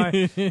space in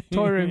my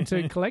toy room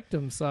to collect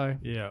them. So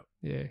yeah.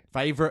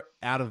 Favorite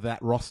out of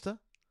that roster?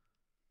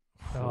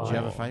 Oh. Do you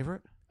have a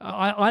favorite?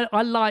 I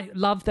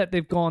love that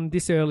they've gone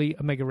this early.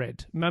 Omega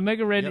Red.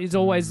 Omega Red is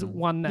always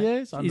one that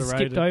is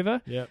skipped over.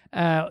 Yep.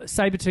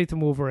 Sabretooth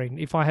and Wolverine.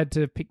 If I had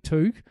to pick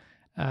two,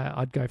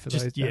 I'd go for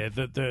those. Yeah,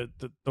 the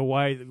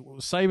way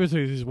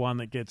Sabretooth is one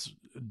that gets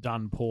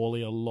done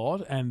poorly a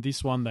lot, and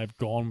this one they've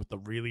gone with the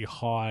really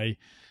high,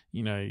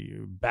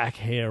 back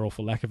hair, or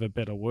for lack of a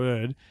better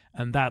word,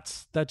 and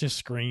that just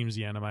screams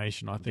the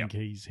animation. I think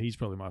he's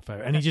probably my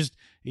favorite, and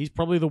he's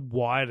probably the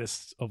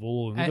widest of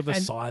all of them. Look at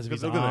the size of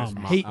his arms.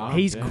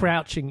 He's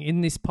crouching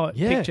in this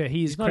picture.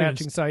 He's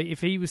crouching, so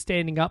if he was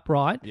standing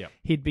upright,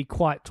 he'd be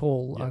quite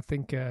tall. I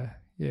think.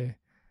 Yeah.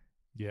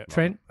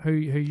 Trent, who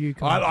you?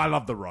 I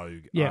love the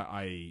Rogue. Yeah.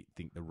 I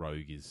think the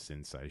Rogue is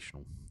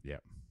sensational. Yeah.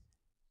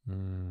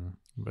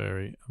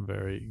 Very,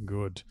 very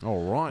good.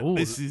 All right. Ooh,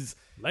 this is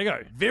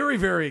Lego. Very,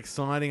 very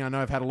exciting. I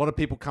know I've had a lot of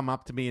people come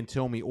up to me and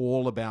tell me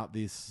all about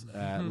this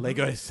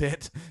Lego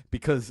set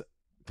because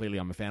clearly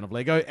I'm a fan of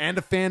Lego and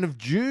a fan of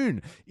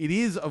Dune. It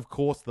is, of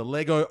course, the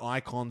Lego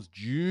Icons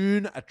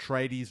Dune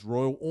Atreides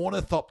Royal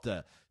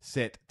Ornithopter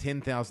set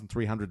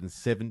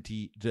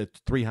 10,370 to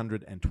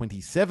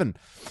 327.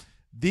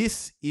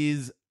 This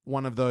is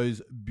one of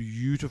those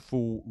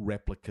beautiful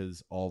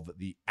replicas of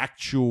the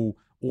actual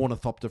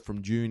Ornithopter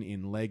from Dune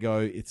in Lego.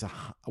 It's a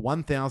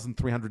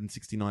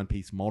 1,369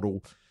 piece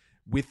model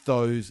with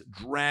those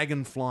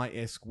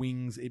dragonfly-esque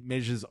wings. It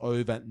measures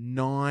over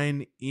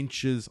 9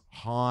 inches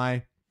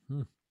high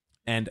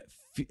and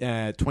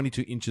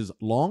 22 inches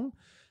long,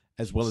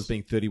 as well as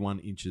being 31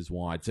 inches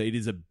wide. So it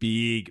is a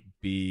big,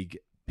 big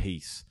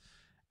piece.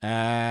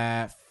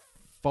 Fold-out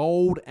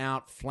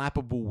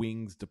flappable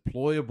wings,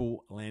 deployable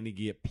landing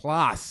gear,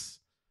 plus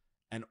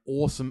an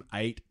awesome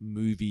 8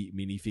 movie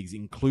minifigs,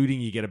 including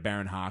you get a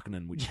Baron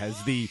Harkonnen, which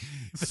has the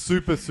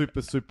super,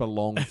 super, super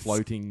long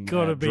floating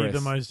Got to be dress.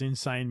 the most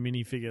insane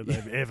minifigure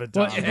they've ever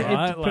done,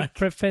 right?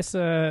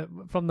 Professor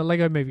from the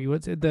Lego movie,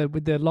 what's it,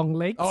 with the long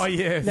legs? Oh,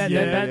 yes.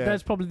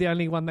 That's probably the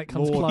only one that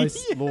comes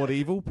close. Lord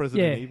Evil,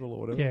 President Evil, or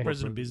whatever. Yeah.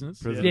 President Business.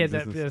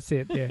 That's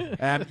it,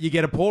 yeah. You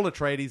get a Paul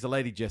Atreides, a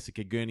Lady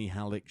Jessica, Gurney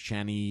Halleck,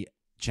 Chani,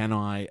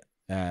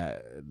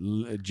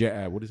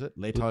 what is it?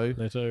 Leto,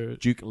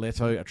 Duke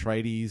Leto,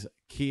 Atreides,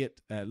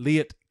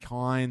 Liet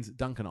Kynes,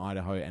 Duncan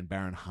Idaho, and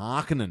Baron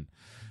Harkonnen.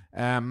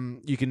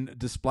 You can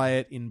display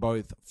it in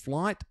both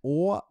flight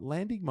or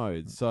landing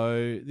modes.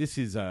 So this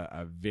is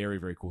a very,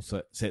 very cool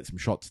set. Some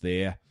shots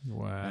there.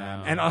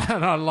 Wow. And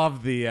I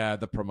love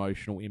the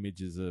promotional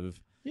images of.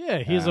 Yeah,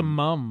 here's a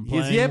mum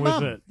playing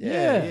with it.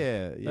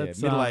 Yeah.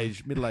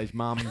 Middle-aged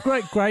mum.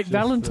 Great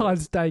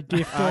Valentine's Day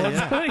gift.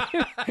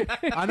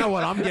 I know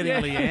what I'm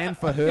getting Leanne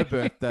for her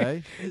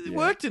birthday. It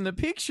worked in the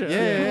picture.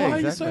 Yeah, why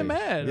are you so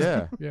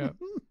mad? Yeah.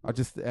 I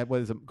just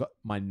got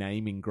my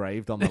name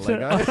engraved on the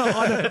Lego.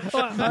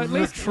 At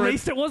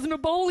least it wasn't a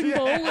bowling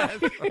ball.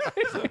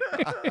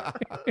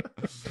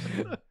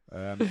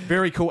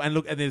 Very cool. And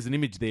look, and there's an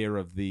image there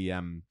of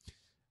the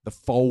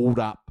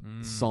fold-up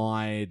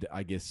side,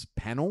 I guess,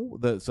 panel.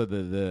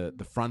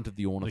 The front of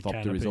the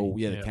Ornithopter is all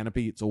the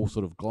canopy. It's all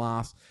sort of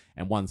glass,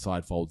 and one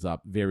side folds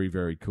up. Very,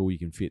 very cool. You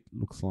can fit,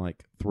 looks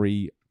like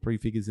three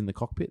figures in the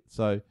cockpit.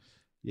 So,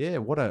 yeah,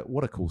 what a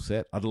cool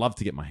set. I'd love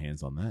to get my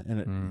hands on that. And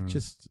it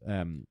just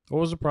what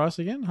was the price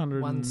again?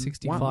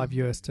 165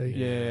 USD.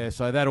 Yeah,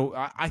 so that'll.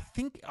 I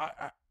think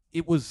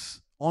it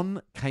was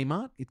on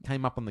Kmart. It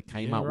came up on the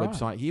Kmart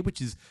website here,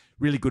 which is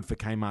really good for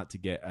Kmart to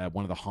get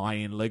one of the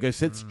high-end Lego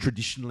sets.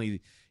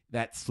 Traditionally,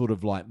 that's sort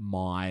of like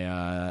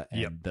Maya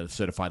and the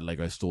certified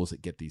Lego stores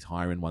that get these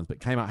higher-end ones. But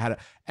Kmart had it,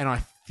 and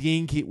I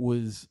think it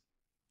was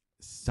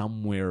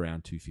somewhere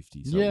around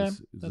 $250. So it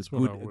was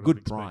a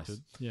good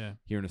price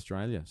here in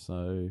Australia.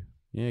 So,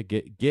 yeah,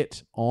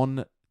 get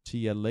on to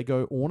your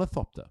Lego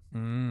Ornithopter.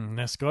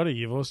 Now, Scotty,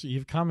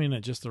 you've come in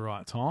at just the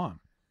right time.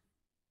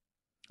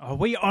 Are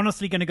we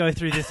honestly going to go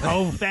through this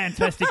whole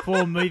Fantastic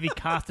Four movie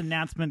cast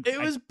announcement? It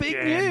was big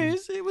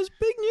news. It was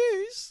big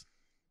news.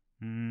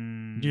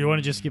 Do you want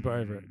to just skip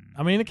over it?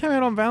 I mean, it came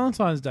out on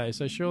Valentine's Day,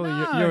 so surely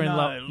you're in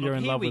love. You're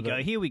in love with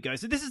it. Here we go.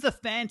 So this is the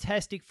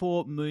Fantastic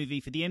Four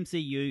movie for the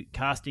MCU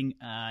casting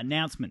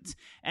announcements,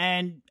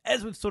 and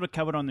as we've sort of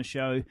covered on the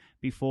show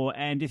before,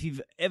 and if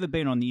you've ever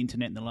been on the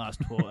internet in the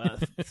last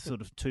sort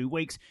of 2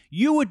 weeks,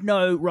 you would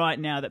know right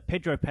now that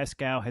Pedro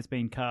Pascal has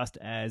been cast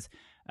as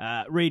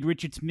Reed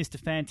Richards, Mr.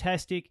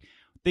 Fantastic.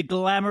 The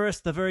glamorous,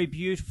 the very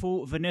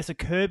beautiful Vanessa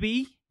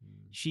Kirby.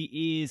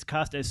 She is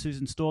cast as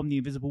Susan Storm, the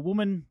Invisible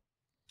Woman.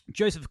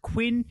 Joseph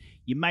Quinn,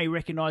 you may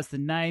recognise the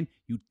name.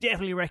 You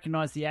definitely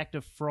recognise the actor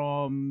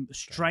from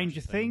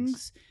Stranger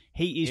Things.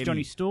 He is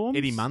Johnny Storm.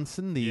 Eddie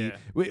Munson,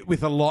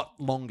 with a lot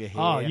longer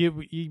hair. Oh,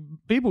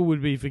 people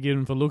would be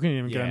forgiven for looking at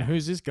him and going,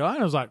 "Who's this guy?"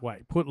 And I was like,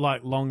 "Wait, put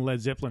like long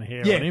Led Zeppelin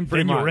hair on him,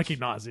 and you'll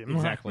recognise him."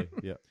 Exactly.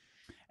 Yeah.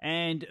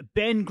 And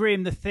Ben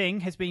Grimm, the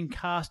Thing, has been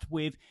cast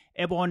with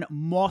Ebon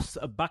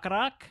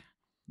Moss-Bachrach.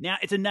 Now,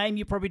 it's a name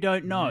you probably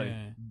don't know,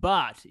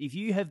 but if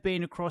you have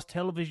been across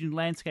television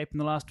landscape in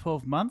the last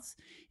 12 months,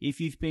 if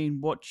you've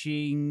been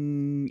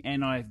watching,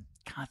 and I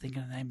can't think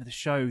of the name of the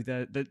show,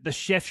 the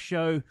chef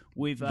show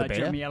with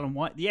Jeremy Allen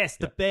White. Yes,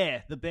 The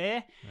Bear.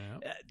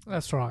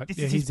 That's right. This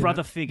is his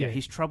brother figure,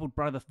 his troubled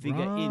brother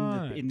figure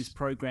in this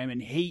program,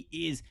 and he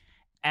is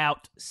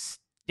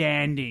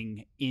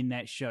outstanding in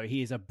that show.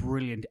 He is a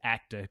brilliant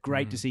actor.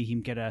 Great to see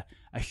him get a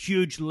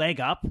huge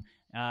leg up.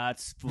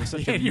 It's for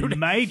such a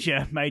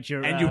major,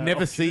 and you'll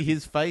never see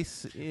his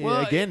face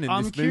again in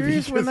I'm this movie.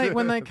 curious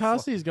when they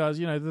cast these guys.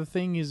 You know, the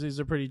Thing is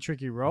a pretty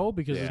tricky role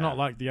because it's not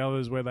like the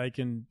others where they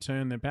can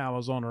turn their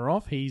powers on or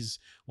off.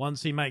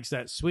 Once he makes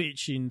that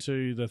switch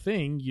into the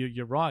Thing,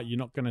 you're right. You're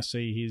not going to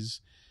see his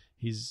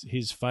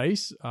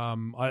face.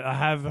 I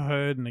have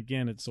heard, and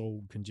again, it's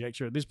all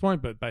conjecture at this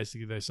point, but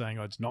basically they're saying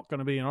it's not going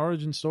to be an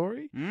origin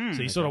story.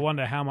 So you sort of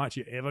wonder how much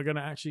you're ever going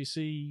to actually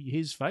see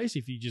his face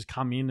if you just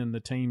come in and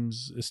the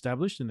team's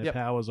established and their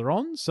powers are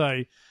on.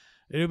 So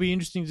it'll be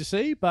interesting to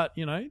see, but,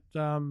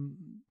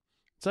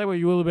 say what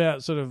you will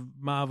about sort of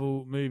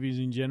Marvel movies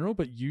in general,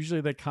 but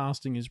usually their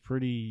casting is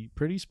pretty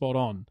spot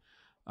on.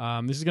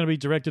 This is going to be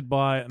directed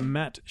by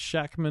Matt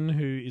Shackman,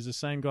 who is the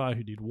same guy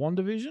who did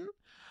WandaVision.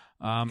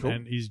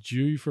 And is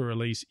due for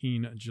release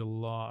in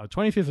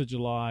 25th of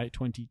July,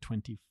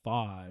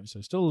 2025.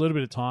 So still a little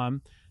bit of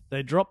time.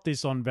 They dropped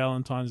this on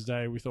Valentine's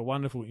Day with a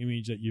wonderful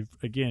image that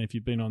if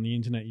you've been on the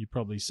internet, you've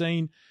probably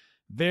seen.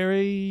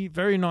 Very,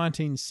 very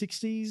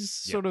 1960s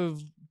sort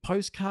of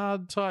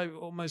postcard type.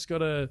 Almost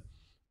got a,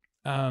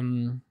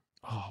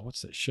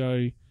 what's that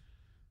show?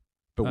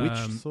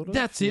 Bewitched, sort of.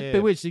 That's it.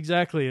 Bewitched,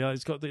 exactly.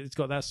 It's got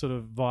that sort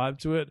of vibe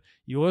to it.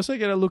 You also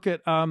get a look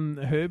at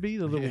Herbie,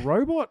 the little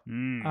robot.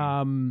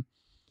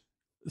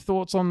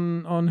 Thoughts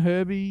on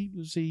Herbie?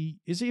 Is he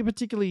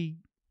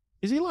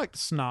like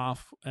Snarf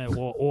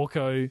or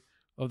Orko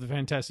of the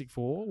Fantastic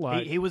Four?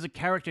 Like he was a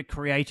character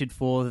created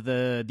for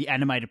the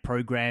animated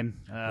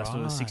program, sort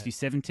of the 60s,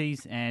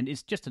 70s, and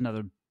it's just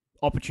another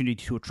opportunity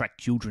to attract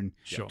children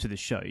to the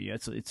show. Yeah,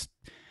 it's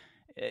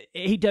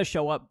he does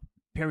show up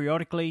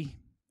periodically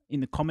in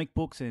the comic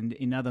books and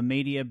in other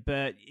media,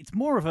 but it's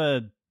more of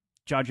a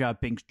Jar Jar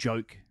Binks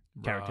joke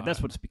character.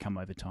 That's what it's become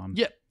over time.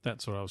 Yep,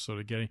 that's what I was sort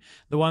of getting.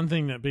 The one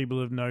thing that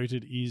people have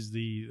noted is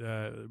the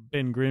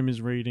Ben Grimm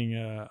is reading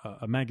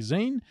a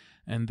magazine,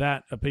 and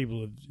that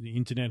the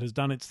internet has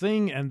done its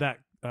thing, and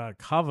that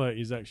cover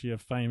is actually a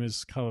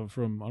famous cover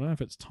from, I don't know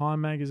if it's Time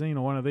magazine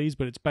or one of these,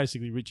 but it's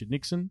basically Richard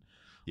Nixon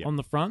on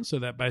the front, so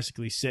that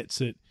basically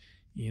sets it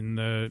in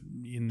the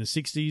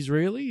 60s,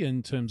 really,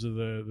 in terms of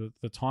the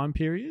time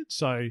period.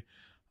 So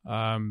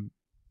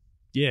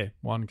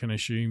one can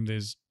assume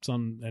there's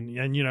some, and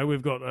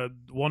we've got a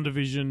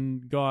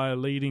WandaVision guy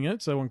leading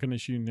it, so one can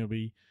assume there'll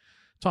be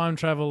time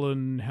travel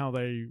and how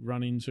they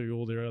run into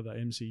all their other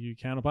MCU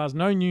counterparts.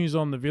 No news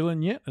on the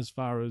villain yet, as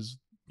far as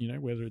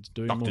whether it's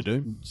Doom Dr. or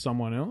Doom.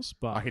 someone else.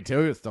 But I can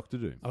tell you it's Dr.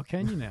 Doom. Oh,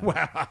 can you now?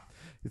 Well,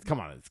 come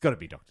on, it's got to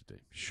be Dr. Doom,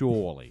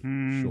 surely.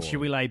 Should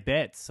we lay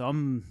bets?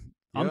 I'm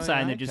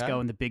saying they're just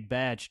going the big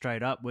bad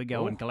straight up. We're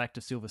going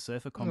Galactus Silver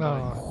Surfer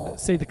combo.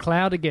 See the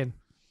cloud again.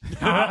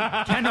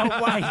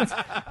 Cannot wait.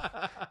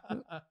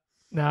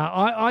 No,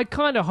 I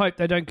kind of hope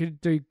they don't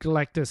do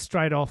Galactus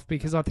straight off,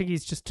 because I think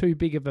he's just too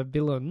big of a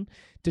villain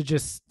to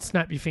just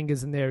snap your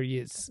fingers and there he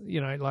is.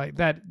 Like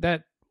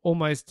that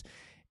almost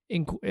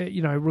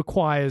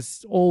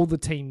requires all the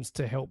teams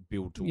to help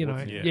build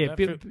towards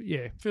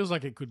feels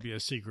like it could be a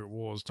Secret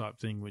Wars type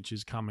thing, which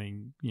is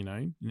coming,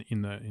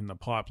 in the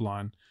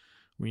pipeline.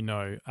 We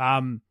know.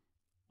 I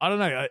don't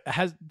know.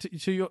 Has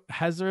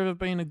there ever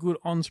been a good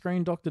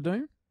on-screen Doctor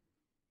Doom?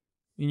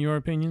 In your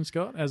opinion,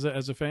 Scott, as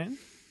a fan?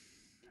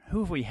 Who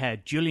have we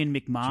had? Julian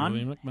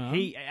McMahon.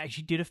 He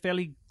actually did a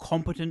fairly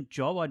competent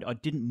job. I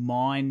didn't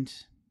mind.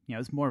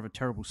 It's more of a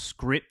terrible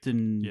script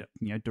and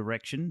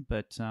direction.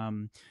 But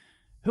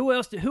who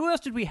else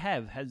did we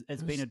have?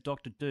 Has been a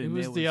Doctor Doom?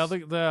 It was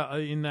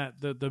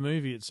the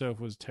movie itself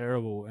was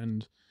terrible,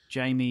 and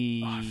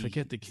Jamie. I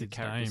forget the kid's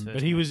name,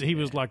 but he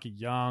was like a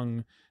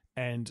young,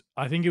 and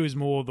I think it was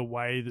more the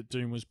way that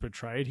Doom was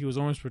portrayed. He was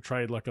almost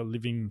portrayed like a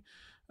living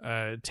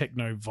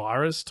techno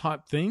virus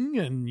type thing,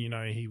 and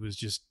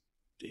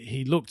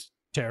he looked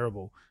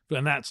terrible.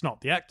 And that's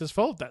not the actor's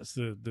fault. That's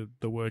the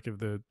work of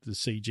the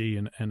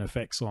CG and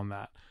effects on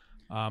that.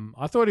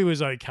 I thought he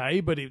was okay,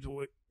 but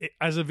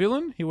as a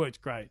villain, he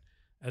worked great.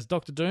 As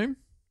Doctor Doom,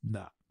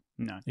 no,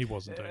 he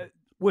wasn't.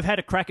 We've had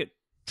a crack at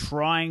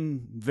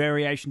trying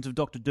variations of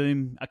Doctor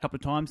Doom a couple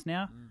of times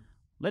now.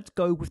 Let's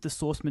go with the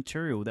source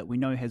material that we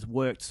know has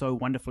worked so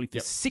wonderfully for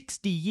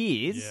 60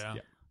 years. Yeah.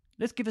 Yep.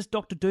 Let's give us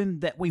Doctor Doom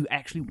that we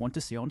actually want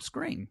to see on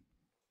screen.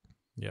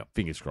 Yeah,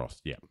 fingers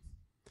crossed. Yeah.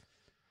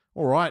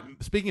 All right.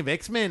 Speaking of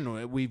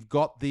X-Men, we've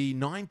got the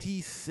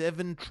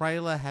 97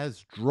 trailer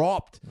has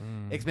dropped.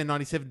 X-Men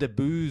 97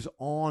 debuts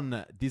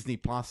on Disney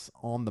Plus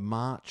on the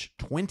March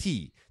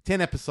 20. 10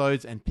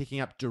 episodes and picking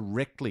up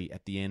directly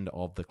at the end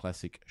of the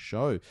classic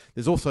show.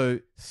 There's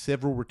also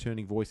several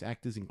returning voice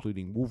actors,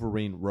 including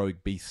Wolverine, Rogue,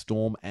 Beast,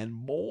 Storm, and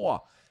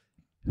more.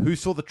 Who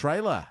saw the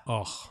trailer?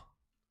 Oh,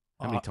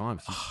 how many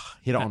times?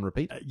 Hit it on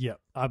repeat? Yep.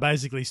 I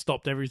basically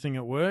stopped everything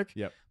at work.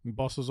 Yep. My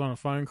boss was on a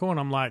phone call, and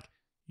I'm like,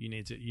 You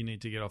need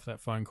to get off that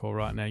phone call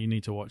right now. You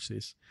need to watch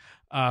this.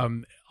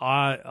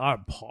 I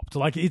popped.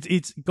 Like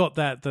it's got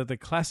that the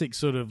classic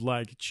sort of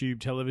like tube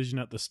television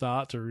at the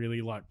start to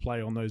really like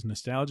play on those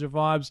nostalgia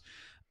vibes,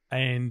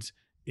 and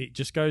it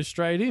just goes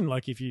straight in.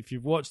 Like if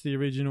you've watched the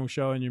original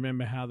show and you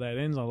remember how that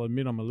ends, I'll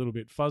admit I'm a little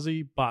bit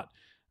fuzzy, but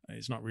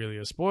it's not really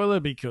a spoiler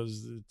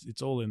because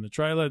it's all in the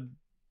trailer.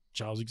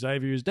 Charles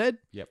Xavier is dead.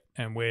 Yep.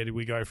 And where do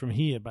we go from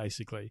here,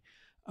 basically?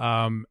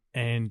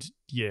 And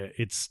yeah,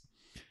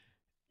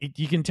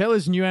 you can tell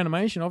it's new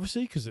animation,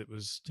 obviously, because it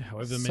was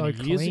however many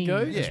years ago.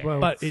 As well.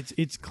 But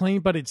it's clean,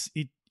 but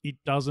it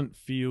doesn't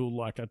feel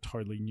like a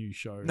totally new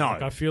show. No.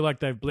 Like, I feel like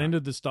they've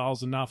blended the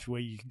styles enough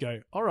where you can go,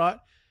 all right,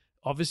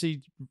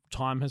 obviously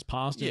time has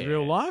passed in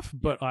real life,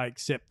 but I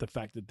accept the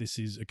fact that this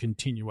is a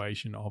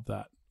continuation of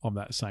that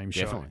same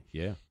show. Definitely,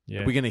 yeah.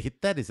 Yeah. Are we going to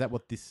hit that? Is that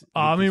what this?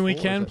 I mean, we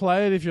for? can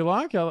play it if you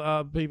like.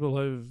 People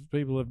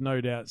have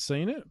no doubt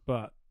seen it,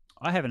 but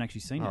I haven't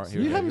actually seen All it. right, here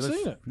you we go. haven't Let's-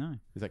 seen it. No.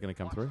 Is that going to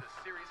come through?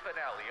 The series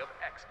finale of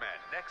X-Men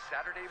next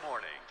Saturday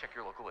morning. Check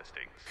your local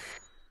listings.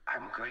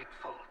 I'm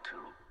grateful to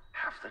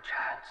have the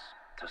chance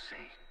to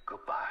say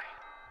goodbye.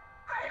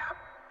 I am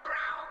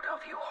proud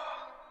of you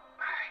all.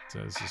 So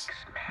it's just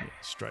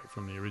straight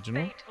from the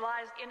original.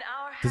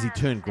 Does he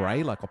turn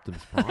grey like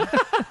Optimus Prime?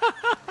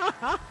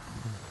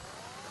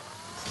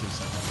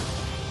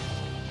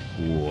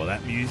 Whoa,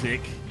 that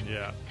music.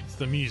 Yeah, it's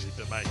the music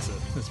that makes it.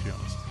 Let's be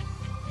honest.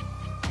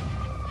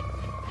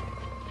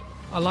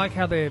 I like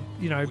how they're,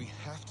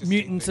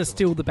 mutants are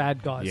still the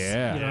bad guys.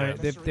 Yeah.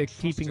 They're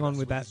keeping on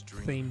with that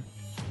theme.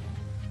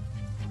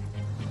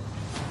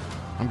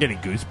 I'm getting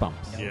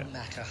goosebumps. Yeah.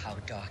 matter how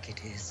dark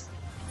it is.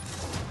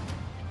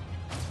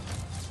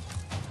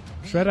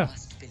 Shredder.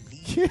 Must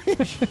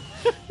believe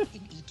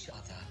in each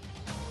other.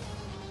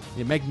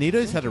 Yeah,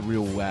 Magneto's had a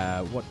real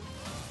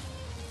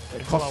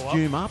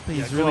costume up.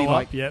 He's Yeah, really glow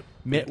like up, yep.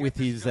 met with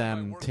his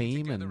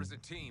team and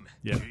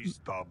Yeah.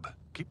 Jeez, bub.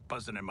 Keep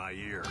buzzing in my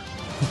ear.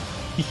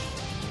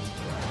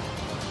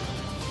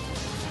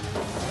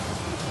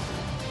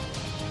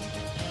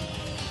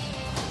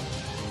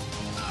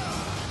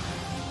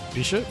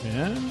 Bishop,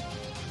 yeah.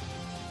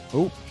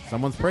 oh,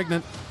 someone's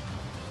pregnant.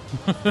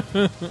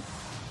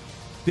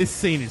 This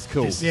scene is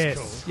cool.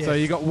 Yes. So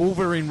you got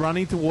Wolverine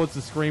running towards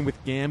the screen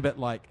with Gambit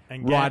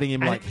And riding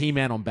him and like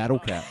He-Man on Battle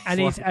Cat. And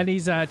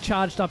he's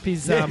charged up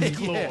his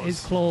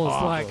his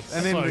claws Oh, like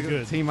and then so we got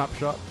good. the team up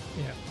shot.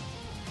 yeah.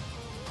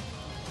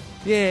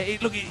 Yeah,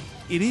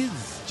 it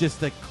is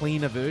just a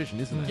cleaner version,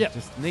 isn't it? Yep.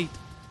 Just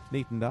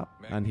neatened up.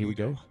 And here we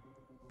go.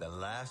 The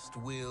last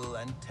will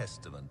and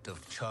testament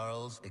of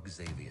Charles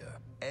Xavier.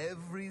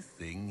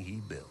 Everything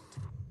he built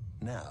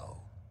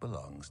now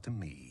belongs to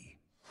me.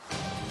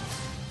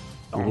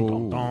 Dun,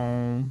 dun,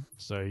 dun.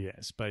 So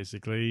yes,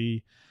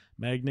 basically,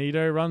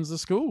 Magneto runs the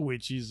school,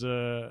 which is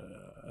a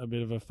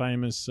bit of a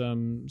famous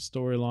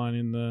storyline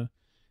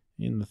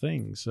in the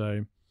thing.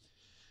 So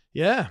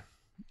yeah,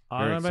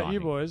 I don't know about you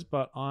exciting. boys,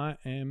 but I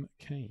am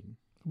keen.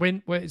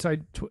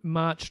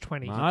 March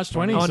 20. March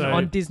 20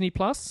 on Disney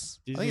Plus.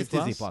 I think it's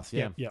Disney Plus.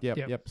 Yeah.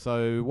 Yep.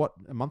 So what?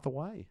 A month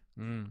away.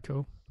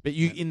 Cool. But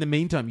in the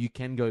meantime, you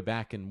can go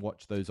back and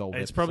watch those old.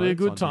 It's probably a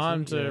good episodes on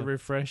time Disney. to Yeah.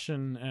 refresh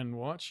and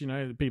watch.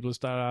 People have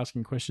started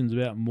asking questions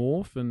about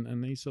Morph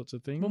and these sorts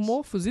of things. Well,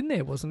 Morph was in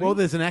there, wasn't he? Well,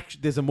 there's a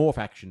Morph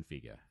action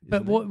figure.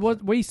 But isn't there?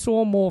 what we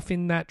saw Morph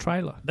in that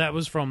trailer. That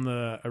was from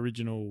the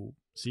original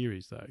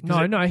series, though.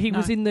 No, he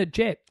was in the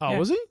jet. Oh, Yeah.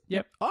 was he?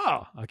 Yep.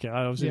 Oh, okay.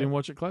 I obviously Yeah. didn't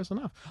watch it close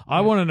enough. I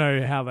want to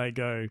know how they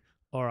go.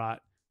 All right.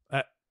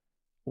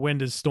 When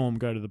does Storm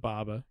go to the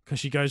barber? Because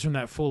she goes from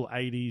that full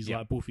 80s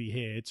like buffy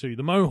hair to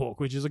the mohawk,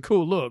 which is a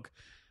cool look.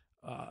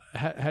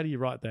 How do you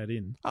write that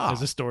in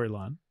as a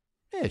storyline?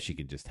 Yeah, she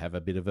could just have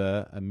a bit of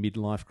a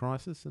midlife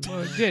crisis. And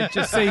Yeah,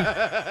 just see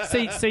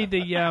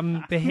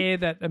the hair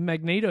that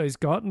Magneto's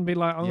got and be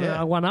like, I'm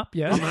gonna one up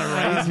you. I'm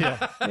gonna raise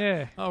you.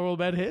 Yeah. Oh, we're all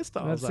about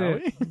hairstyles, That's are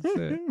it. we? That's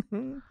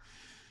it.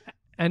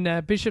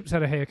 And Bishop's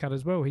had a haircut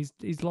as well.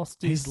 He's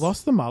lost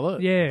the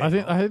mullet. Yeah. I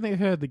think I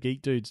heard the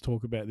Geek Dudes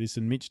talk about this,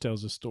 and Mitch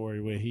tells a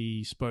story where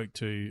he spoke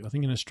to, I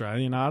think, an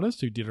Australian artist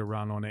who did a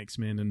run on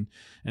X-Men,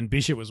 and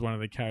Bishop was one of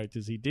the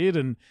characters he did,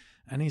 and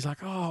he's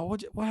like, oh,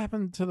 what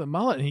happened to the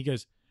mullet? And he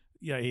goes,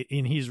 yeah,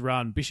 in his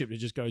run, Bishop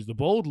just goes the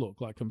bald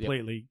look, like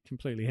completely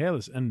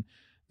hairless, and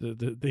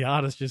the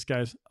artist just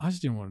goes, I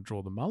just didn't want to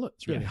draw the mullet.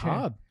 It's really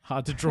hard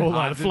to draw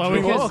like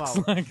flowing locks.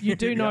 Like, you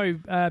do know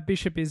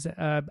Bishop is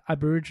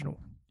Aboriginal.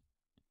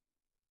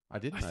 I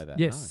didn't know that.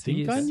 Yes, I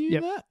think I knew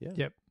yep. that. Yeah.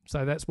 Yep.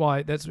 So that's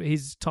why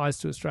his ties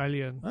to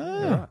Australia.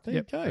 There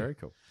you go. Very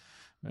cool.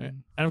 Yeah.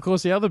 And of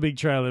course, the other big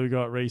trailer we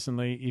got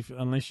recently,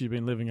 unless you've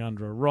been living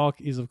under a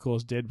rock, is of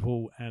course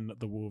Deadpool and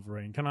the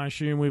Wolverine. Can I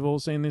assume we've all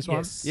seen this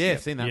one? Yeah,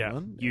 seen that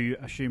one. You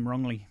assume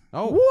wrongly.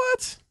 Oh,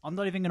 what? I'm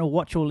not even going to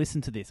watch or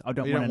listen to this. I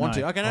don't You want don't want to.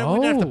 to? Okay, no,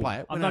 we don't have to play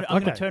it. I'm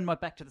going to turn my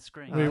back to the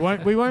screen. We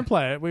won't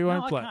play it. We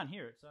won't play. I can't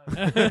hear it.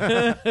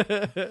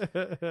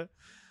 So.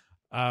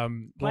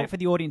 Play it for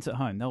the audience at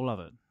home. They'll love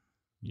it.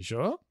 You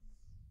sure?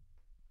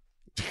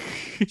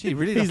 Gee,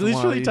 really He's doesn't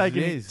literally want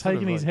to-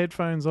 taking his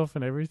headphones off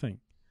and everything.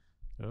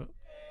 Oh.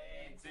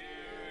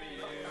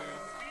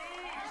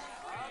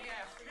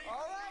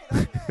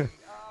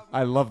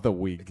 I love the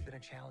wig. It's been a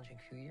challenging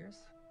few years,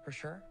 for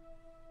sure.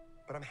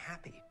 But I'm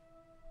happy.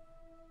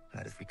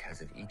 That is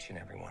because of each and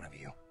every one of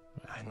you.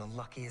 I'm the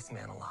luckiest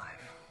man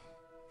alive.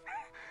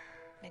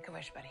 Make a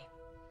wish, buddy.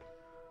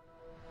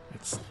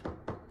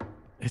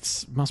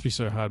 It's must be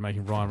so hard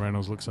making Ryan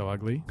Reynolds look so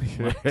ugly.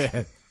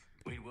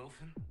 Wait,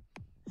 Wilson?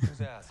 Who's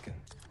asking?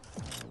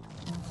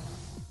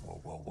 Whoa,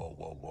 whoa, whoa,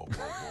 whoa, whoa,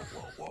 whoa,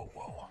 whoa,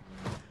 whoa, whoa.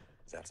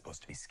 Is that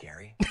supposed to be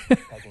scary?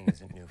 Pegging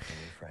isn't new for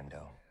me,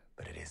 friendo,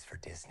 but it is for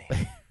Disney.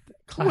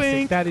 Classic.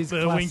 Wink. That is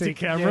the classic. wink to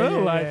camera.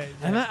 Yeah.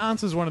 And that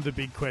answers one of the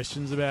big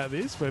questions about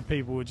this, where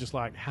people were just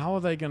like, how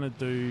are they going to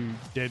do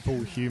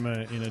Deadpool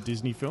humor in a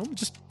Disney film?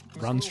 Just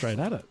run straight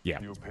at it.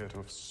 Yeah. You appear to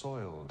have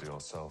soiled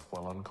yourself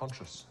while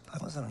unconscious. I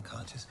wasn't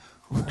unconscious.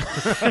 Why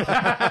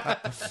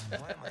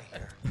am I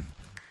here?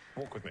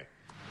 Walk with me.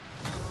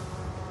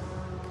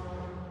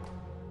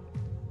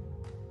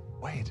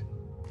 Wade,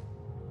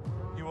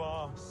 you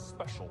are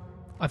special.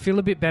 I feel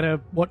a bit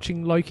better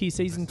watching Loki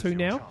season 2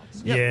 now.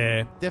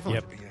 Yeah,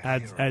 definitely.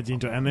 Yep. Adds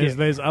into it. And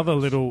there's other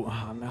little.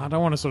 I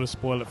don't want to sort of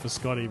spoil it for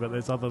Scotty, but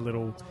there's other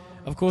little.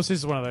 Of course, this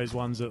is one of those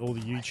ones that all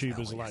the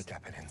YouTubers are like,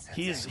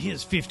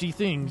 here's 50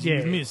 things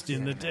you missed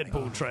in the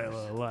Deadpool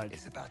trailer. Like,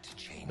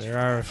 there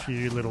are a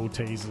few little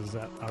teasers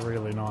that are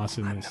really nice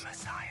in this.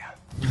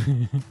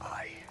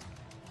 I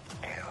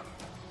am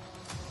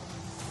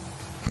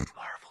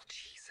Marvel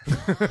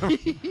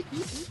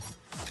Jesus.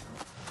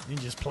 You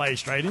just play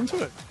straight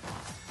into it.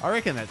 I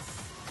reckon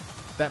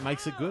that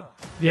makes it good.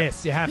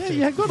 Yes, you have to.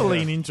 Yeah, you've got to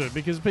lean into it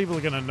because people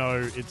are going to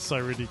know it's so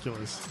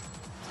ridiculous.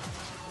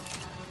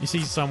 You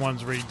see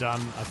someone's redone,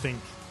 I think,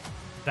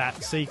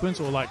 that sequence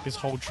or like this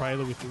whole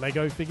trailer with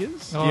Lego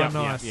figures. Oh,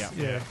 nice. Yeah.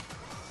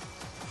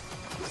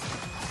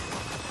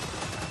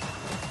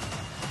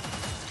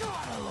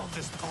 God, I love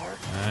this part.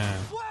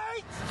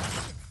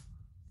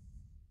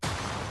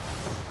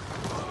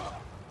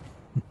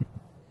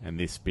 And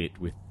this bit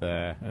with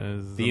the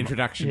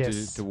introduction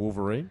to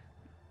Wolverine.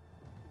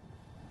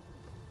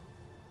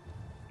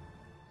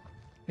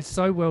 It's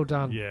so well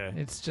done. Yeah.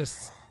 It's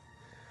just...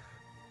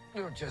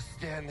 Don't just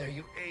stand there,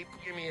 you ape.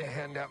 Give me a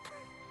hand up.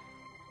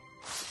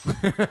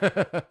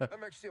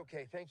 I'm actually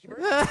okay. Thank you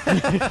very much.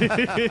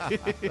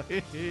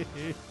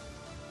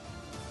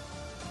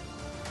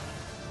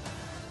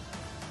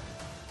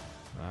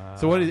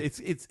 So what is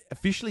it's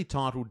officially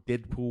titled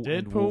Deadpool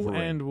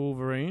and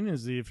Wolverine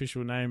is the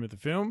official name of the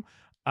film.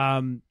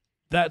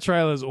 That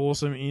trailer is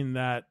awesome in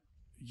that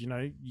you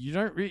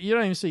don't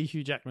even see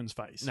Hugh Jackman's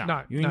face.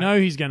 No. You know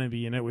he's going to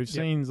be in it. We've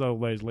seen all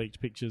those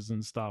leaked pictures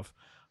and stuff.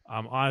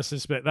 I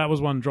suspect that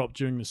was one dropped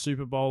during the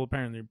Super Bowl.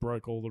 Apparently, it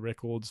broke all the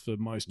records for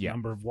most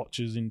number of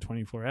watches in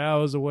 24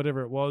 hours or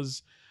whatever it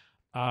was.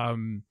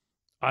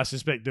 I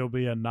suspect there'll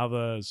be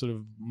another sort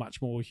of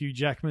much more Hugh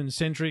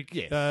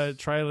Jackman-centric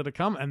trailer to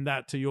come. And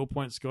that, to your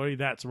point, Scotty,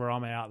 that's where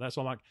I'm out. That's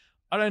why I'm like,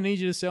 I don't need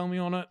you to sell me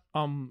on it.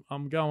 I'm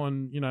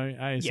going,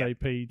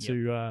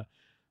 ASAP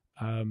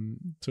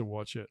to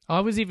watch it.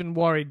 I was even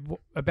worried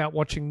about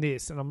watching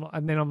this, and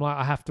then I'm like,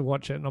 I have to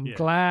watch it, and I'm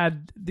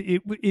glad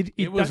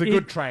it was a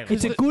good trailer.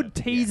 It's a good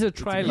teaser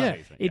trailer.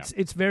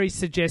 It's very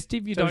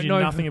suggestive. You don't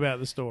know nothing about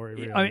the story.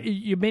 Really. I mean,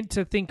 you're meant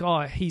to think,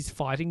 he's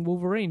fighting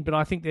Wolverine, but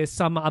I think there's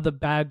some other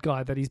bad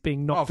guy that he's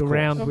being knocked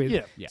around with.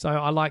 Yeah. So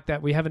I like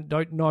that. We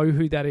don't know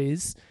who that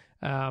is.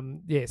 So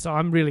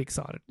I'm really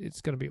excited.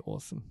 It's going to be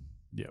awesome.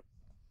 Yep.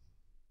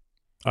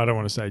 I don't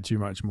want to say too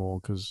much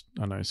more because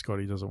I know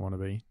Scotty doesn't want to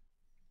be.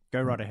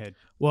 Go right ahead.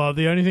 Well,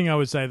 the only thing I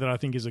would say that I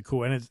think is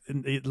and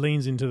it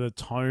leans into the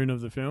tone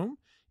of the film,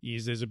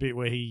 is there's a bit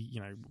where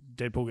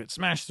Deadpool gets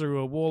smashed through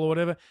a wall or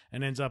whatever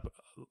and ends up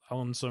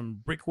on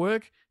some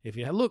brickwork. If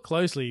you look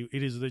closely,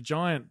 it is the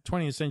giant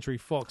 20th Century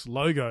Fox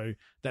logo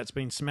that's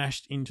been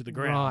smashed into the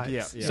ground.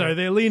 Right. Yeah. So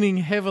they're leaning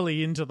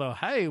heavily into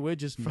we're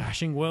just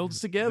mashing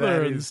worlds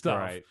together and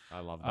stuff. Great. I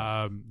love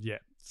that.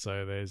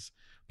 So there's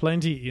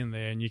plenty in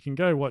there, and you can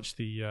go watch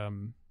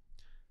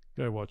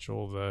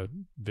all the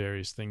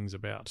various things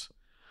about.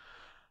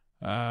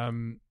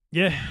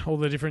 All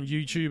the different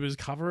YouTubers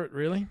cover it.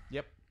 Really.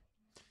 Yep.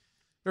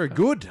 Very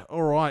good.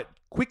 All right.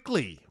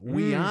 Quickly,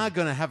 we are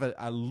going to have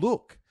a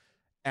look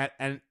at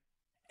an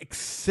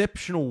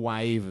exceptional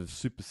wave of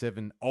Super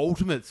 7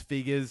 Ultimates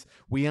figures.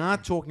 We are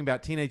talking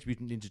about Teenage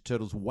Mutant Ninja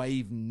Turtles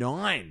Wave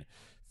 9,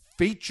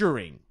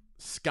 featuring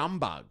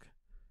Scumbug,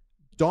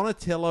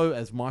 Donatello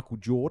as Michael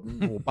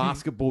Jordan, or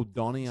Basketball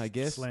Donnie, I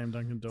guess. Slam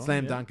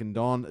Dunkin'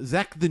 Don.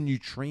 Zack the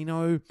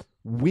Neutrino,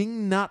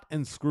 Wingnut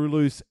and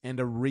Screwloose, and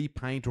a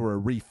repaint or a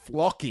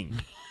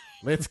reflocking.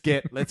 Let's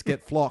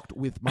get flocked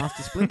with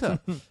Master Splinter.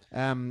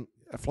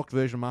 A flocked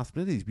version of Master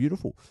Splinter is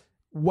beautiful.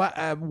 What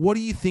do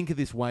you think of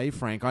this wave,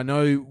 Frank? I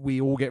know we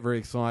all get very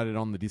excited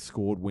on the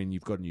Discord when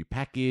you've got a new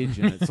package,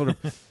 and it's sort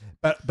of.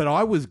 But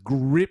I was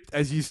gripped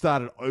as you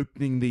started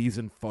opening these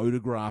and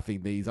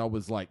photographing these. I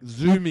was like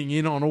zooming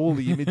in on all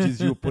the images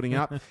you were putting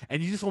up,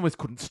 and you just almost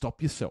couldn't stop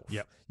yourself.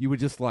 Yep. You were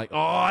just like,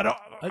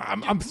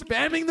 I'm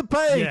spamming the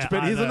page,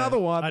 but here's another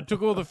one. I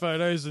took all the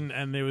photos,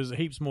 and there was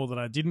heaps more that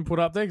I didn't put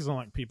up there because I'm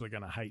like, people are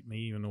going to hate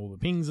me and all the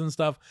pings and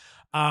stuff.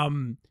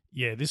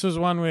 Yeah, this was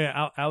one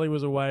where Ali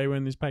was away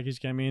when this package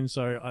came in,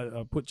 so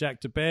I put Jack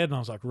to bed, and I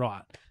was like,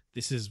 right,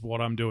 this is what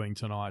I'm doing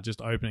tonight,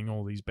 just opening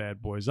all these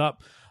bad boys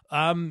up.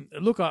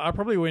 Look, I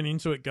probably went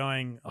into it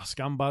going,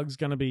 Scumbug's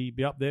going to be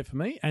up there for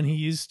me, and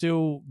he is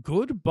still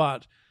good,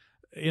 but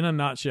in a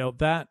nutshell,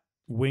 that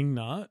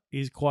Wingnut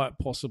is quite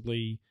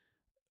possibly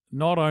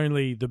not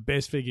only the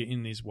best figure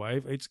in this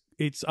wave,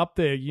 it's up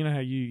there. You know how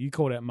you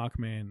called out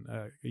Muckman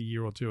a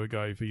year or two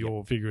ago for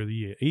your figure of the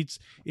year. It's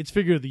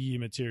figure of the year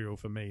material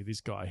for me.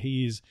 This guy,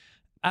 he is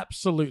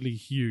absolutely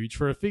huge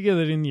for a figure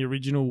that in the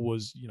original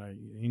was,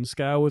 in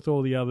scale with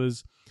all the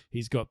others.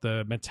 He's got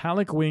the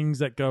metallic wings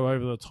that go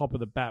over the top of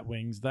the bat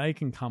wings. They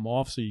can come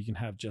off, so you can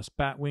have just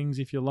bat wings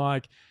if you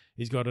like.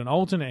 He's got an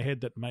alternate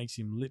head that makes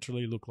him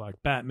literally look like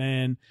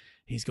Batman.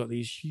 He's got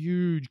these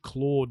huge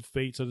clawed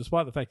feet. So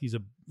despite the fact he's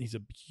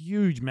a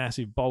huge,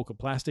 massive bulk of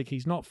plastic,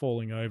 he's not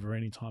falling over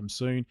anytime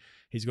soon.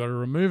 He's got a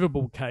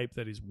removable cape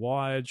that is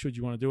wired, should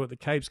you want to do it. The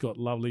cape's got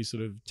lovely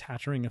sort of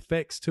tattering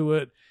effects to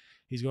it.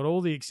 He's got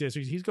all the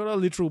accessories. He's got a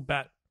literal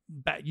bat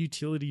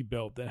utility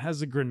belt that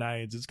has the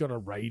grenades. It's got a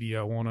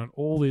radio on it,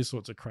 all this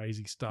sorts of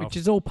crazy stuff. Which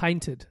is all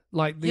painted.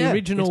 Like the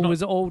original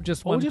was all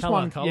just one colour.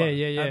 One colour.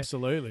 Yeah.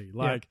 Absolutely.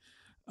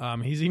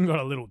 He's even got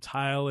a little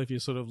tail if you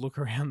sort of look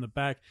around the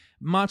back.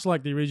 Much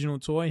like the original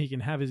toy, he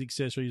can have his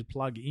accessories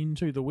plug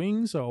into the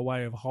wings, so a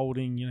way of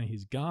holding,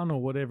 his gun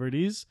or whatever it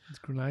is. It's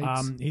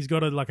grenades. He's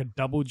got a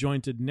double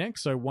jointed neck,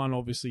 so one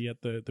obviously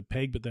at the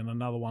peg, but then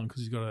another one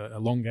because he's got an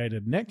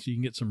elongated neck, so you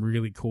can get some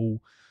really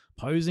cool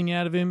posing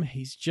out of him.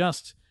 He's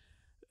just,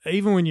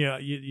 even when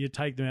you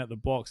take them out the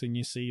box and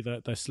you see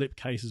the slip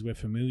cases we're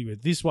familiar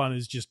with, this one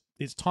is just,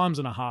 it's times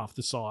and a half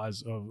the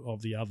size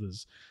of the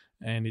others.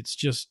 And it's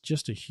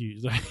just a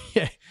huge,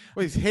 yeah.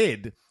 Well, his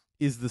head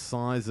is the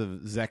size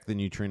of Zack the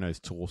Neutrino's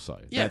torso.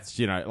 Yeah. That's,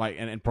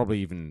 and probably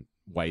even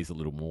weighs a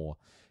little more.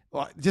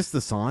 Like, just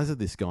the size of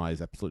this guy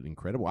is absolutely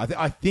incredible.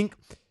 I think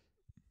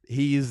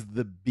he is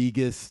the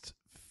biggest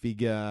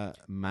figure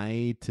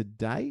made to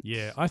date.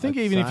 Yeah, I think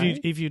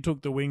if you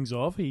took the wings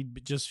off,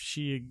 he'd just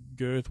sheer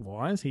girth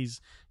wise,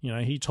 he's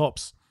he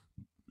tops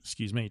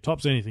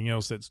anything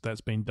else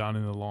that's been done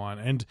in the line.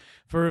 And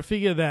for a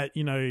figure that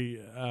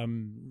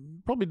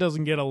probably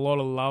doesn't get a lot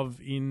of love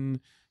in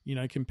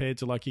compared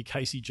to like your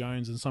Casey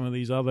Jones and some of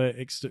these other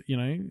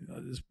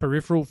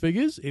peripheral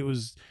figures, it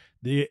was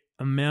the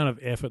amount of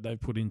effort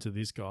they've put into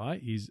this guy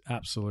is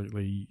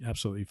absolutely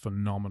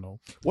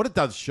phenomenal. What it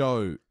does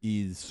show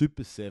is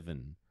Super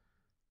 7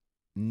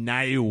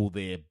 nail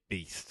their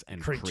beasts and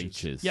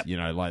creatures. Yep.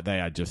 They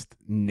are just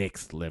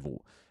next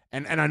level.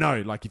 And I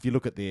know, like, if you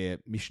look at their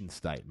mission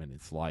statement,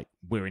 it's like,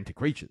 we're into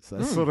creatures.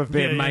 That's sort of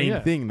their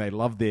main thing. They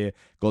love their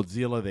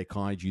Godzilla, their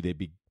kaiju, their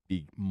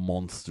big,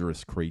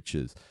 monstrous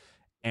creatures.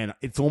 And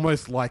it's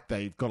almost like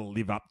they've got to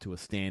live up to a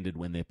standard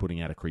when they're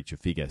putting out a creature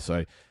figure.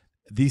 So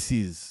this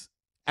is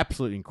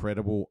absolutely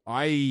incredible.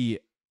 I,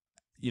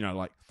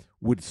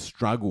 would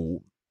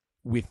struggle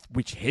with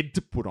which head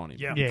to put on him.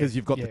 Yeah. Because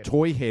you've got the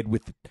toy head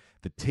with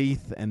the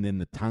teeth and then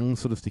the tongue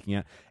sort of sticking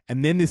out,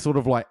 and then this sort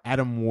of like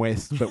Adam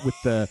West, but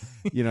with the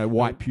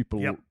white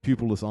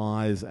pupilless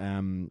eyes,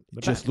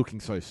 just looking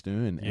so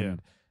stern. Yeah.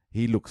 And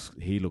he looks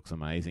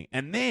amazing.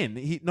 And then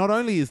he not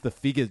only is the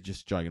figure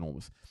just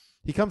ginormous,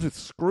 he comes with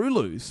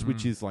Screwloose,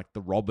 which is like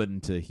the Robin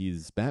to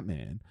his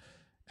Batman,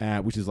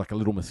 which is like a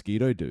little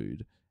mosquito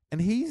dude. And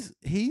he's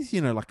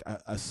like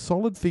a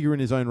solid figure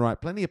in his own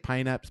right. Plenty of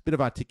paint apps, bit of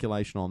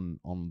articulation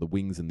on the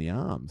wings and the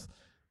arms.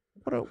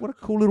 What a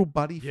cool little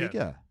buddy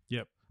figure.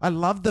 Yep. I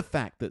love the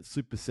fact that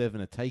Super 7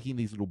 are taking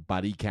these little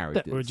buddy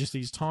characters. That were just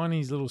these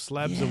tiny little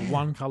slabs of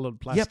one-coloured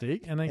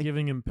plastic, and they're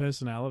giving them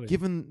personality.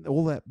 Given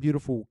all that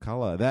beautiful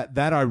colour.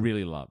 That I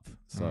really love.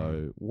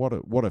 So what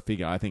a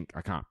figure. I think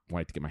I can't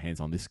wait to get my hands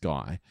on this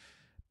guy.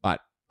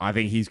 But I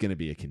think he's going to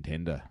be a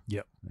contender.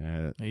 Yep.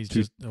 He's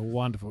just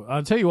wonderful.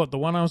 I'll tell you what, the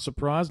one I was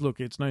surprised, look,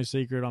 it's no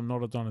secret I'm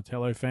not a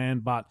Donatello fan,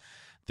 but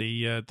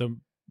the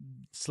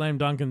Slam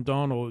Dunk and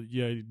Don, or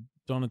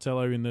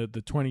Donatello in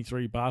the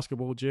 23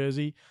 basketball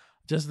jersey,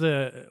 just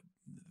the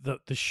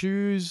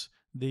shoes,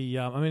 I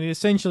mean, it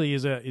essentially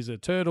is a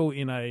turtle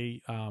in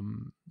a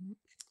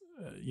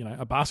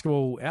a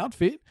basketball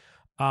outfit.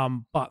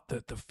 But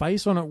the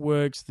face on it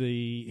works.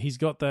 He's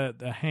got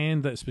the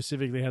hand that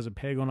specifically has a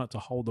peg on it to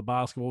hold the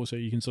basketball, so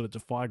you can sort of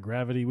defy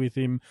gravity with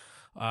him.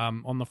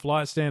 On the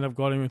flight stand I've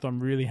got him with,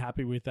 I'm really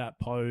happy with that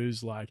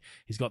pose. Like,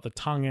 he's got the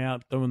tongue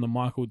out, doing the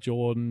Michael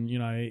Jordan,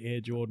 Air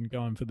Jordan,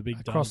 going for the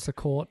big across dunk. the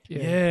court.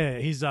 Yeah,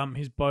 his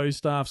bow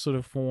staff sort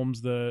of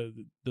forms the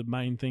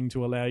main thing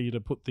to allow you to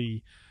put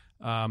the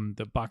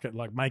bucket,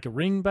 like make a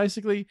ring,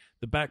 basically.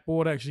 The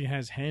backboard actually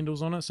has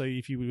handles on it, so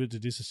if you were to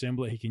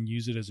disassemble it, he can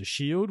use it as a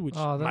shield, which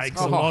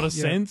makes a lot of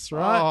sense,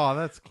 right? Oh,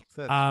 that's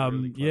really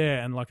clever.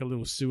 Yeah, and like a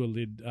little sewer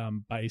lid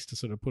base to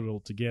sort of put it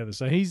all together.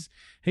 So he's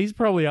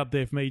probably up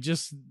there for me.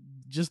 Just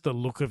the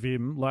look of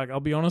him. Like,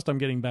 I'll be honest, I'm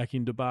getting back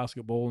into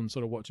basketball and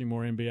sort of watching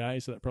more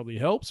NBA, so that probably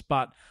helps.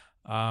 But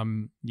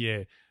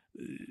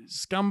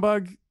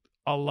Scumbag,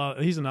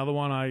 he's another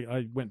one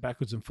I went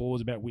backwards and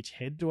forwards about which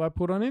head do I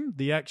put on him.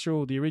 The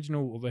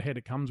original, or the head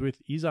it comes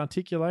with, is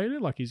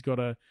articulated. Like, he's got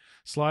a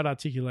slight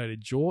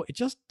articulated jaw. It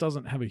just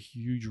doesn't have a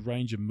huge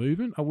range of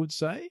movement, I would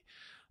say.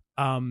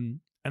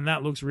 And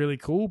that looks really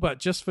cool. But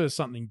just for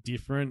something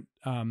different,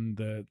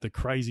 the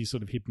crazy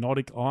sort of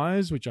hypnotic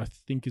eyes, which I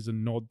think is a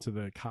nod to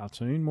the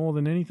cartoon more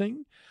than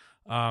anything.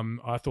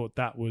 I thought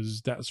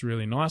that's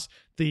really nice.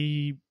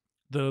 The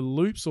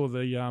loops, or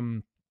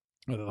the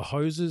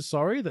hoses,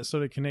 that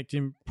sort of connect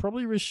him,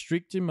 probably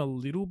restrict him a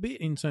little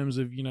bit in terms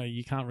of,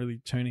 you can't really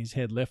turn his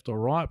head left or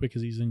right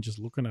because he's in just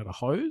looking at a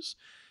hose.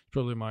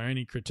 Probably my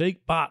only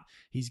critique, but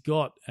he's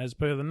got, as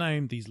per the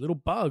name, these little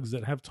bugs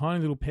that have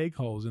tiny little peg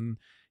holes, and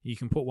you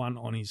can put one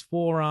on his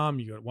forearm,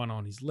 you got one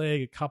on his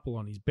leg, a couple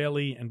on his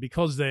belly, and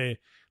because they're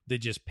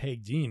just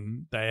pegged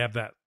in, they have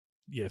that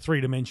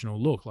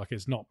three-dimensional look. Like,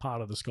 it's not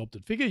part of the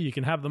sculpted figure. You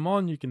can have them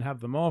on, you can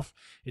have them off.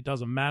 It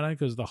doesn't matter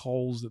because the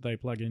holes that they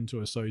plug into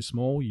are so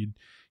small, you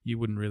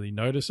wouldn't really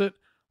notice it.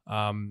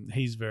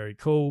 He's very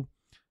cool.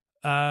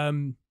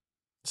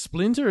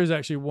 Splinter is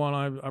actually one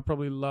I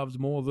probably loved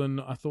more than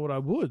I thought I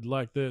would.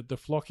 Like, the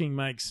flocking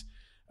makes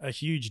a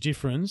huge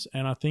difference,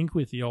 and I think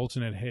with the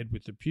alternate head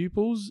with the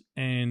pupils,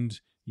 and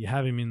you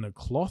have him in the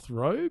cloth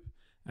robe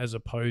as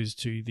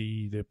opposed to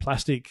the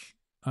plastic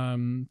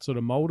sort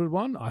of molded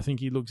one, I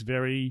think he looks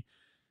very,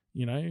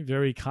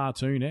 very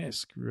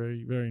cartoon-esque,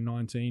 very, very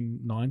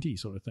 1990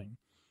 sort of thing.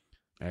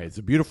 It's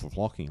a beautiful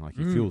flocking. Like,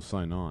 he feels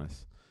so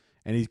nice.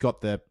 And he's got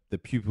the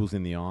pupils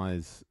in the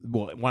eyes.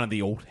 Well, one of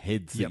the alt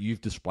heads that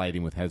you've displayed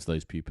him with has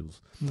those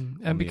pupils.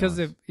 And because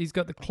he's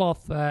got the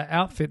cloth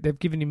outfit, they've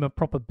given him a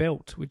proper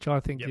belt, which I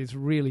think is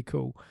really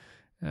cool.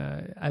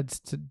 Adds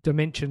to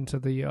dimension to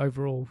the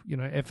overall,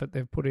 effort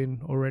they've put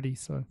in already.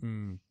 So.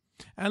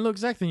 And look,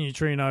 Zach the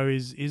Neutrino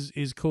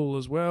is cool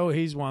as well.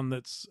 He's one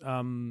that's I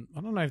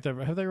don't know if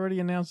have they already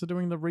announced they're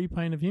doing the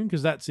repaint of him,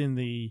 because that's in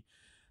the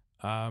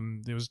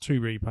there was 2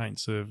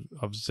 repaints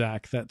of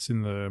Zach. That's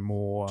in the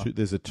more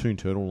there's a Toon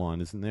Turtle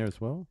line, isn't there,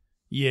 as well?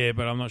 Yeah,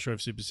 but I'm not sure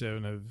if Super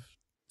 7 have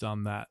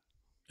done that.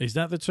 Is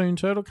that the Toon